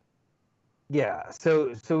loved. Yeah,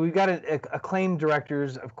 so we've got acclaimed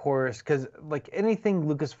directors, of course, because like anything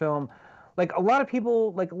Lucasfilm, like a lot of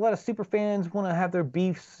people, like a lot of super fans want to have their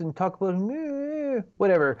beefs and talk about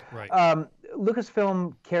whatever. Right.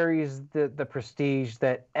 Lucasfilm carries the prestige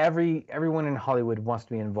that everyone in Hollywood wants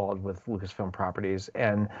to be involved with Lucasfilm properties,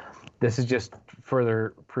 and this is just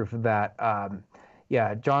further proof of that.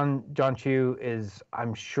 John Chu is,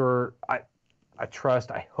 I'm sure, I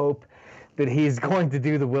trust, I hope that he's going to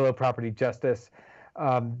do the Willow property justice.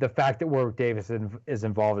 The fact that Warwick Davis is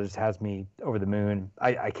involved just has me over the moon.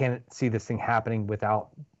 I can't see this thing happening without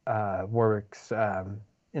Warwick's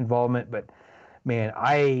involvement. But man,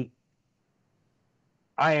 I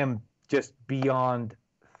am just beyond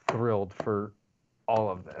thrilled for all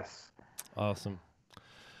of this. Awesome.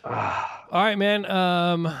 All right, man.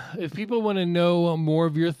 If people want to know more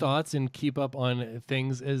of your thoughts and keep up on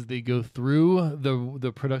things as they go through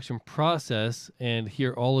the production process and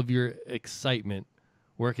hear all of your excitement,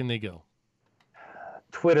 where can they go?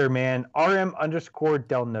 Twitter, man.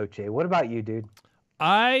 RM_Del Noche. What about you, dude?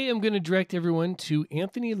 I am going to direct everyone to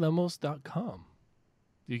anthonylemos.com.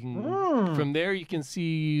 You can from there you can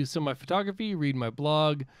see some of my photography, read my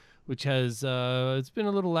blog, which has it's been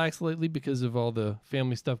a little lax lately because of all the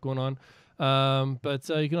family stuff going on. But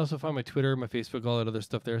you can also find my Twitter, my Facebook, all that other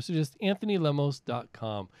stuff there. So just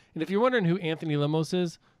anthonylemos.com. And if you're wondering who Anthony Lemos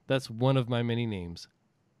is, that's one of my many names.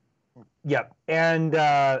 Yep. And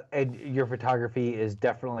your photography is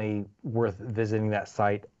definitely worth visiting that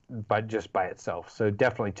site just by itself. So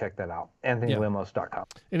definitely check that out. AnthonyLemos.com.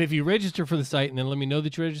 And if you register for the site and then let me know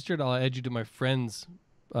that you registered, I'll add you to my friends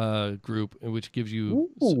group, which gives you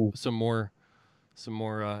some more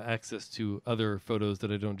access to other photos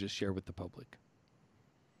that I don't just share with the public.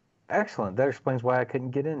 Excellent. That explains why I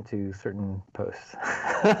couldn't get into certain posts.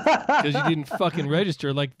 Because you didn't fucking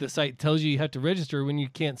register, like the site tells you have to register when you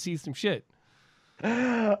can't see some shit.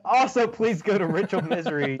 Also, please go to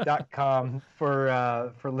ritualmisery.com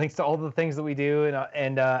for links to all the things that we do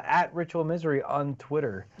and at Ritual Misery on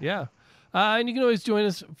Twitter. Yeah. And you can always join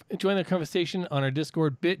the conversation on our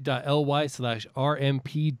Discord,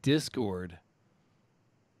 bit.ly/RMP Discord.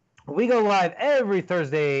 We go live every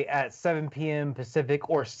Thursday at 7 p.m.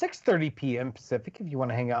 Pacific or 6:30 p.m. Pacific if you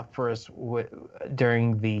want to hang out for us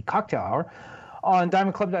during the cocktail hour on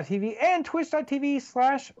diamondclub.tv and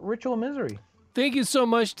twitch.tv/Ritual Misery. Thank you so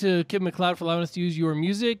much to Kid McLeod for allowing us to use your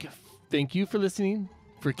music. Thank you for listening.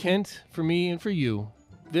 For Kent, for me, and for you.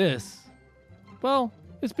 It's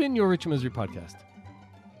been your Ritual Misery podcast.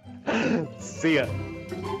 See ya.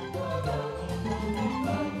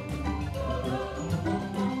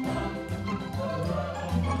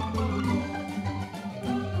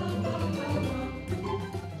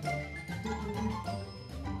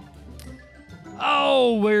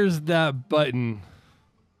 Oh, where's that button?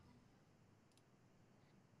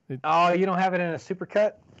 Oh, you don't have it in a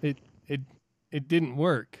supercut? It didn't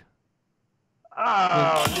work.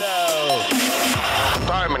 Oh, no.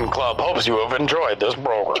 Diamond Club hopes you have enjoyed this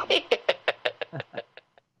program.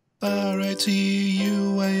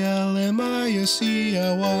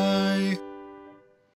 RITUALMISERY